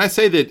 By the way, can I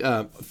say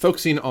that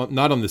focusing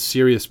not on the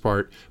serious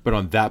part, but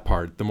on that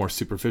part, the more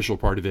superficial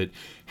part of it,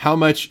 how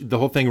much the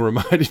whole thing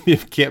reminded me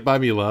of Can't Buy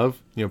Me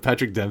Love,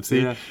 Patrick Dempsey.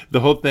 Yeah. The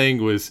whole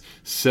thing was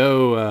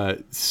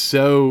so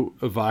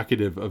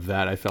evocative of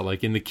that. I felt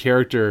like in the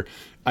character,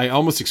 I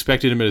almost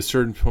expected him at a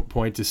certain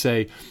point to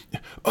say,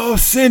 "Oh,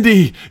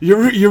 Cindy, you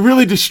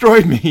really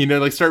destroyed me."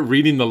 Like start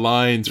reading the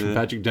lines from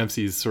Patrick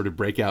Dempsey's sort of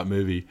breakout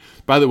movie.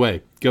 By the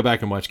way, go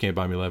back and watch Can't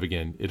Buy Me Love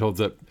again. It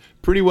holds up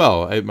pretty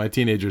well. My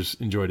teenagers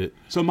enjoyed it.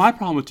 So my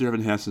problem with Dear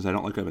Evan Hansen is I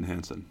don't like Evan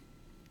Hansen.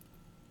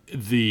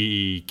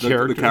 The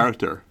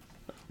character.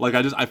 Like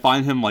I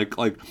find him like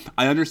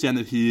I understand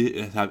that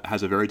he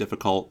has a very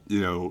difficult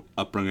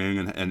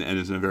upbringing and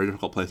is in a very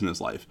difficult place in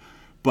his life,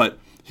 but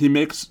he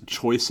makes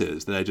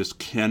choices that I just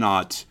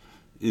cannot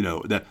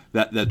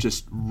that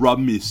just rub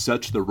me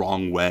such the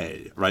wrong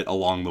way right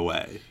along the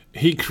way.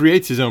 He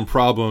creates his own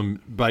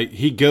problem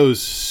he goes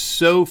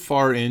so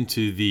far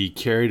into the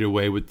carried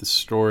away with the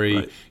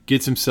story,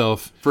 gets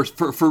himself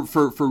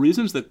for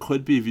reasons that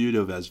could be viewed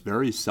of as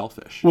very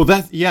selfish. Well,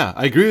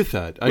 I agree with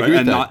that. I agree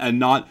with that.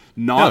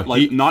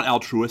 Not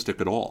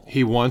altruistic at all.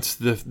 He wants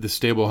the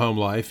stable home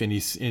life, and he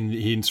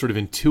sort of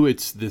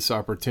intuits this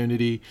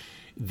opportunity.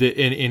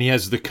 And he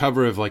has the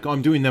cover of like, oh,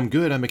 I'm doing them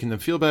good, I'm making them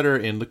feel better,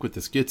 and look what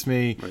this gets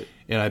me. Right.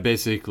 And I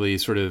basically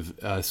sort of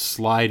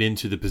slide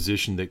into the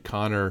position that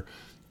Connor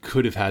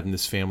could have had in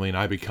this family, and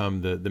I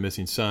become the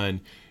missing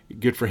son.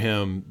 Good for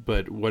him,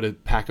 but what a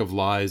pack of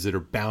lies that are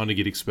bound to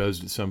get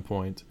exposed at some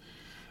point.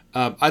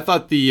 I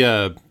thought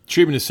the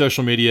treatment of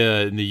social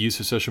media and the use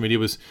of social media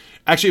was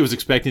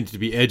expected to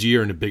be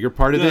edgier and a bigger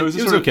part of it. It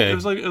was okay. It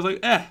was like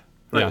eh.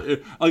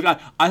 Right. Yeah.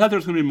 I thought there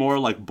was going to be more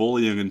like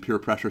bullying and peer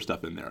pressure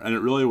stuff in there, and it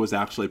really was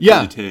actually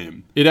pretty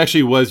tame. It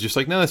actually was just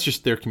like, no, that's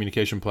just their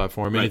communication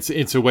platform, and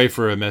it's a way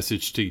for a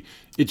message to.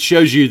 It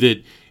shows you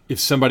that if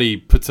somebody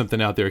puts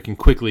something out there, it can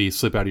quickly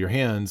slip out of your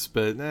hands,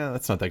 but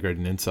that's not that great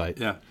an insight.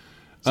 Yeah.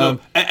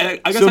 So, I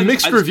guess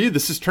mixed review.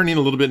 This is turning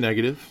a little bit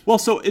negative. Well,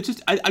 so it's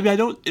just, I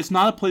don't. It's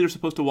not a play you're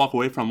supposed to walk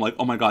away from like,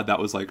 oh my god, that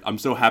was like, I'm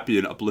so happy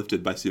and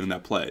uplifted by seeing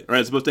that play. Right?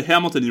 As opposed to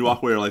Hamilton, you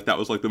walk away like that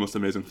was like the most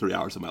amazing 3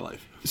 hours of my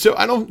life. So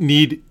I don't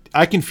need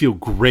I can feel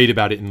great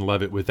about it and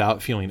love it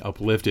without feeling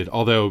uplifted.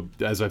 Although,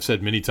 as I've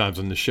said many times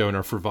on the show in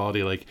our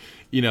frivolity, like,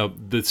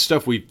 the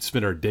stuff we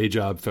spend our day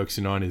job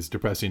focusing on is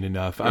depressing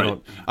enough.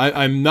 Right.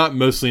 I'm not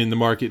mostly in the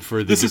market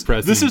for the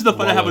depressing. This is the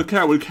fun I have with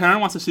Karen. When Karen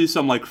wants to see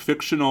some like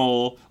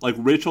fictional, like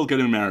Rachel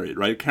getting married,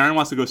 right? Karen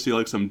wants to go see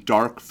like some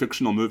dark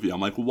fictional movie.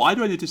 I'm like, why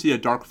do I need to see a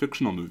dark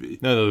fictional movie?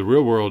 No, the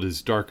real world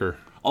is darker.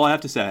 All I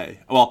have to say,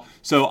 well,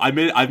 so I've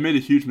made a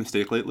huge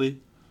mistake lately.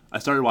 I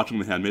started watching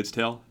The Handmaid's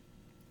Tale.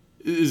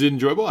 Is it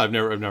enjoyable? I've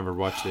never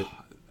watched it.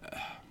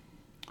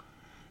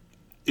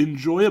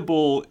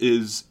 Enjoyable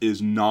is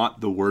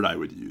not the word I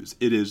would use.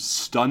 It is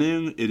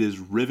stunning, it is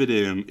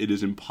riveting, it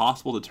is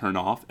impossible to turn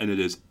off, and it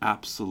is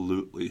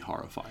absolutely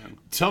horrifying.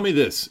 Tell me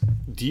this.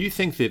 Do you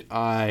think that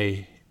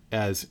I,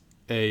 as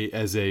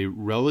a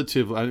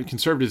relative,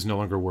 conservative is no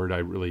longer a word I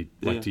really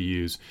like to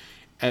use,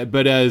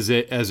 but as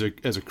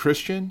a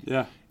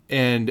Christian,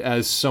 and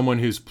as someone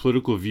whose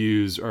political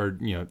views are,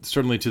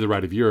 certainly to the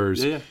right of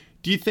yours,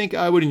 do you think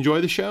I would enjoy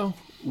the show?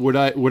 Would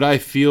I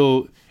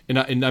feel...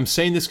 And I'm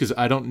saying this because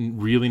I don't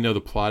really know the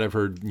plot. I've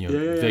heard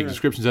vague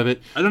descriptions of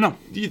it. I don't know.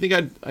 Do you think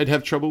I'd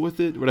have trouble with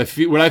it? Would I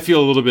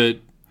feel a little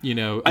bit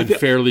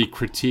unfairly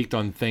critiqued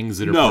on things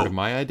that are part of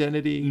my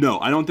identity? No,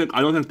 I don't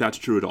think that's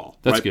true at all.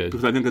 That's right? good,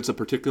 because I think it's a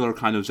particular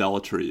kind of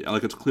zealotry.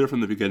 Like, it's clear from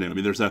the beginning. I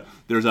mean, there's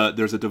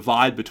a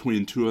divide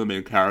between two of the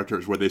main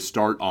characters where they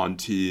start on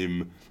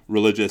team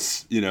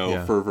religious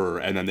fervor,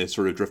 and then they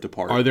sort of drift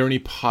apart. Are there any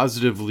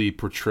positively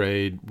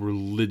portrayed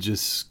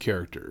religious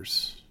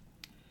characters?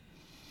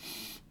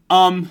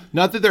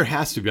 Not that there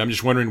has to be. I'm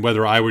just wondering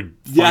whether I would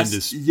find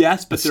this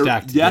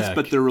stacked deck.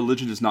 But their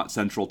religion is not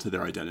central to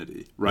their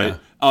identity, right?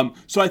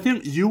 So I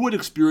think you would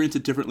experience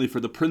it differently for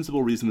the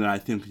principal reason that I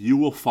think you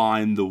will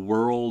find the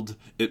world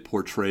it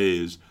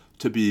portrays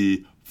to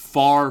be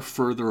far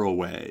further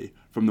away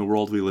from the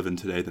world we live in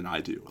today than I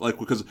do. Like,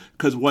 because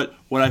what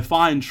I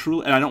find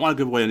truly, and I don't want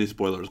to give away any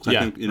spoilers, because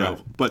I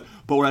think but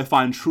what I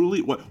find truly,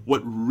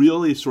 what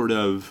really sort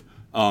of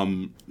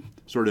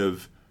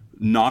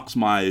knocks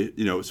my,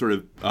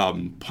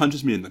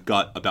 punches me in the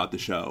gut about the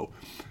show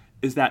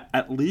is that,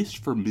 at least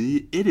for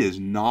me, it is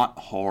not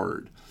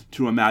hard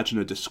to imagine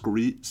a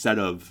discrete set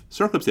of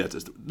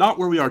circumstances, not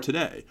where we are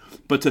today,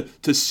 but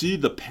to see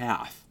the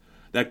path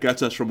that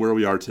gets us from where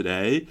we are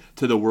today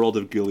to the world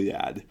of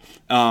Gilead.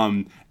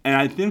 And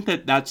I think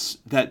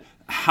that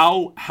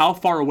how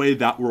far away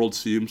that world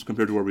seems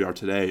compared to where we are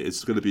today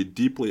is going to be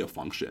deeply a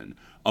function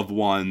of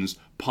one's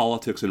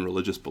politics and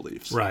religious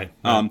beliefs. Right.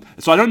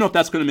 So I don't know if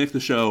that's going to make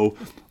the show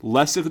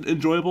less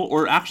enjoyable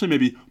or actually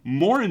maybe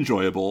more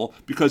enjoyable,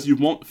 because you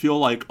won't feel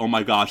like, oh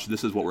my gosh,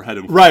 this is what we're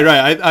heading for. Right.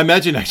 I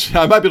imagine actually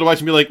I might be able to watch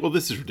and be like, well,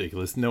 this is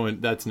ridiculous. No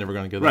one, that's never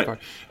going to go that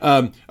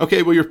far.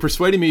 Okay, well, you're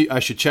persuading me I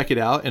should check it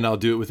out, and I'll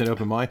do it with an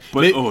open mind.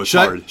 But it's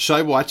hard. Should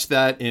I watch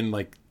that in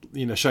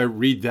should I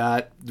read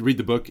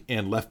the book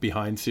and Left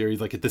Behind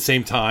series like at the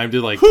same time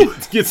to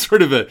get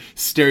sort of a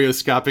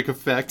stereoscopic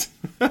effect?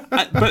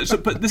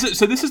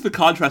 This is the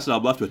contrast that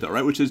I'm left with, though,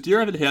 right? Which is,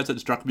 Dear Evan Hansen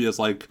struck me as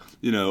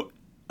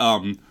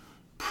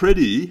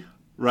pretty,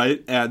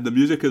 right? And the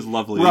music is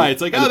lovely, right?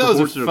 It's like, that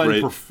was a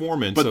fun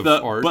performance of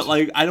art. But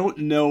I don't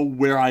know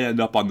where I end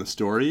up on the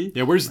story.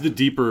 Yeah, where's the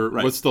deeper?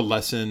 Right. What's the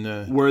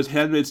lesson? Whereas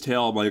Handmaid's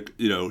Tale, I'm like,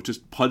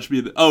 just punch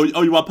me. Oh,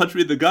 you want to punch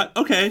me in the gut?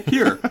 Okay,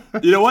 here.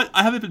 You know what?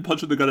 I haven't been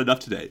punched in the gut enough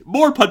today.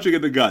 More punching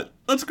in the gut.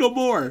 Let's go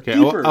more. Okay, I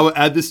will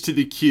add this to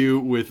the queue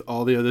with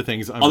all the other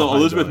things. Although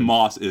Elizabeth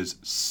Moss is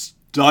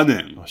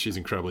stunning. Oh, she's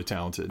incredibly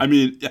talented. I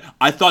mean,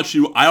 I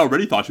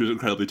already thought she was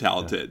incredibly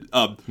talented.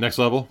 Next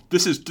level.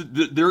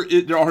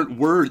 There aren't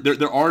words.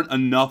 There aren't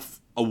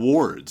enough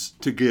awards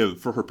to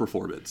give for her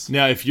performance.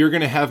 Now, if you're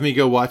going to have me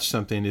go watch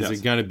something, is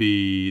it going to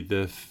be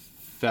the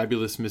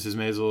Fabulous Mrs.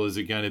 Maisel? Is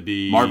it going to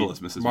be Marvelous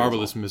Mrs.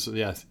 Marvelous Mrs.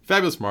 Yes,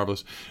 Fabulous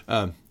Marvelous,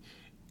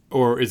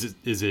 or is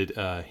it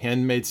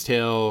Handmaid's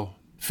Tale,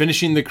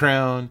 Finishing the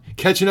Crown,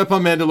 Catching Up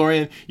on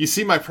Mandalorian? You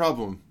see my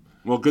problem.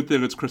 Well, good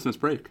thing it's Christmas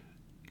break.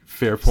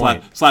 Fair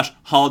point. Slash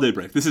holiday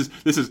break. This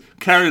is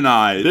Karen and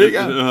I. There you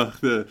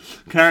go.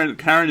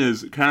 Karen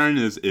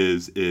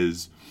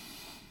is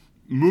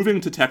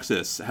moving to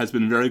Texas has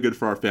been very good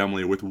for our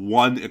family, with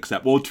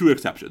two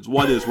exceptions.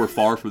 One is we're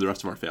far from the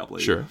rest of our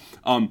family. Sure.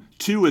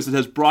 Two is it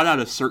has brought out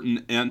a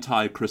certain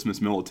anti-Christmas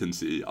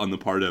militancy on the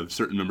part of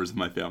certain members of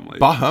my family.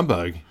 Bah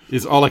humbug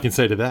is all I can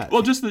say to that.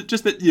 Well, just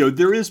that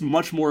there is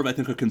much more of, I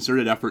think, a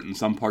concerted effort in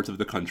some parts of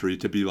the country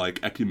to be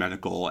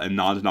ecumenical and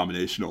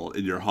non-denominational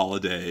in your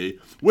holiday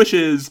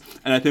wishes,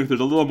 and I think there's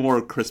a little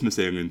more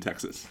Christmasing in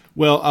Texas.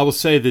 Well, I will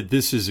say that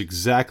this is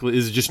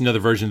just another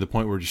version of the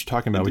point we were just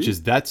talking about, Indeed. Which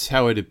is that's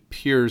how it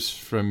appears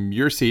from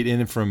your seat,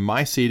 and from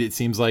my seat, it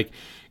seems like,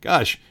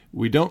 gosh,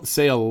 we don't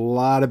say a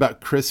lot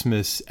about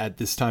Christmas at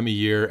this time of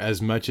year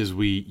as much as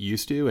we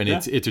used to, and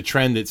it's a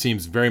trend that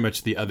seems very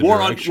much the other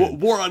direction.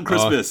 War on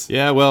Christmas.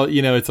 Yeah, well,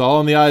 it's all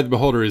in the eye of the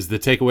beholder is the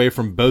takeaway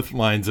from both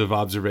lines of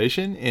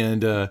observation,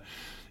 and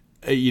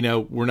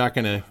we're not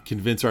going to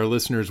convince our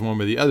listeners one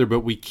way or the other,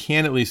 but we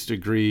can at least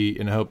agree,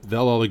 and I hope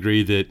they'll all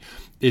agree that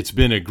it's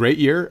been a great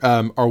year.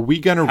 Are we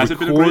going to record? Has it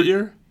been a great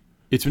year?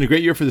 It's been a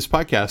great year for this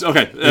podcast.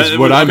 Okay, is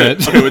what I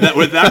meant. Okay,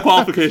 with that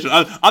qualification,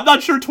 I'm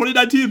not sure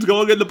 2019 is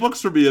going in the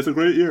books for me. It's a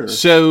great year.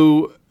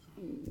 So,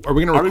 are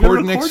we going to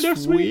record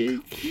next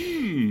week?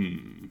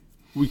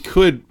 We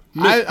could.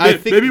 I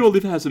think maybe we'll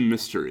leave it as a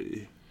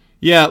mystery.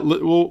 Yeah,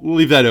 we'll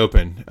leave that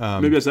open.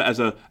 Maybe as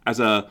a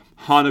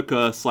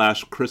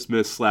Hanukkah /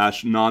 Christmas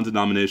 /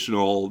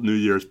 non-denominational New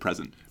Year's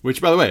present.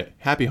 Which, by the way,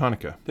 Happy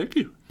Hanukkah. Thank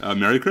you.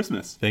 Merry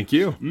Christmas. Thank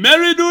you.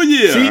 Merry New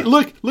Year. See,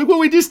 look what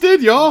we just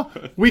did, y'all.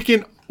 We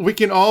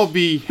can all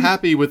be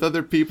happy with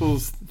other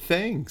people's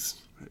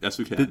things. Yes,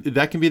 we can.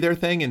 That can be their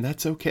thing, and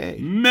that's okay.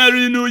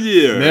 Merry New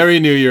Year. Merry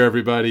New Year,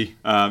 everybody.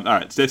 All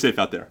right, stay safe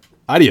out there.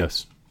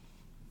 Adios.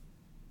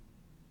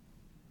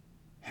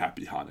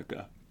 Happy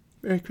Hanukkah.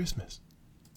 Merry Christmas.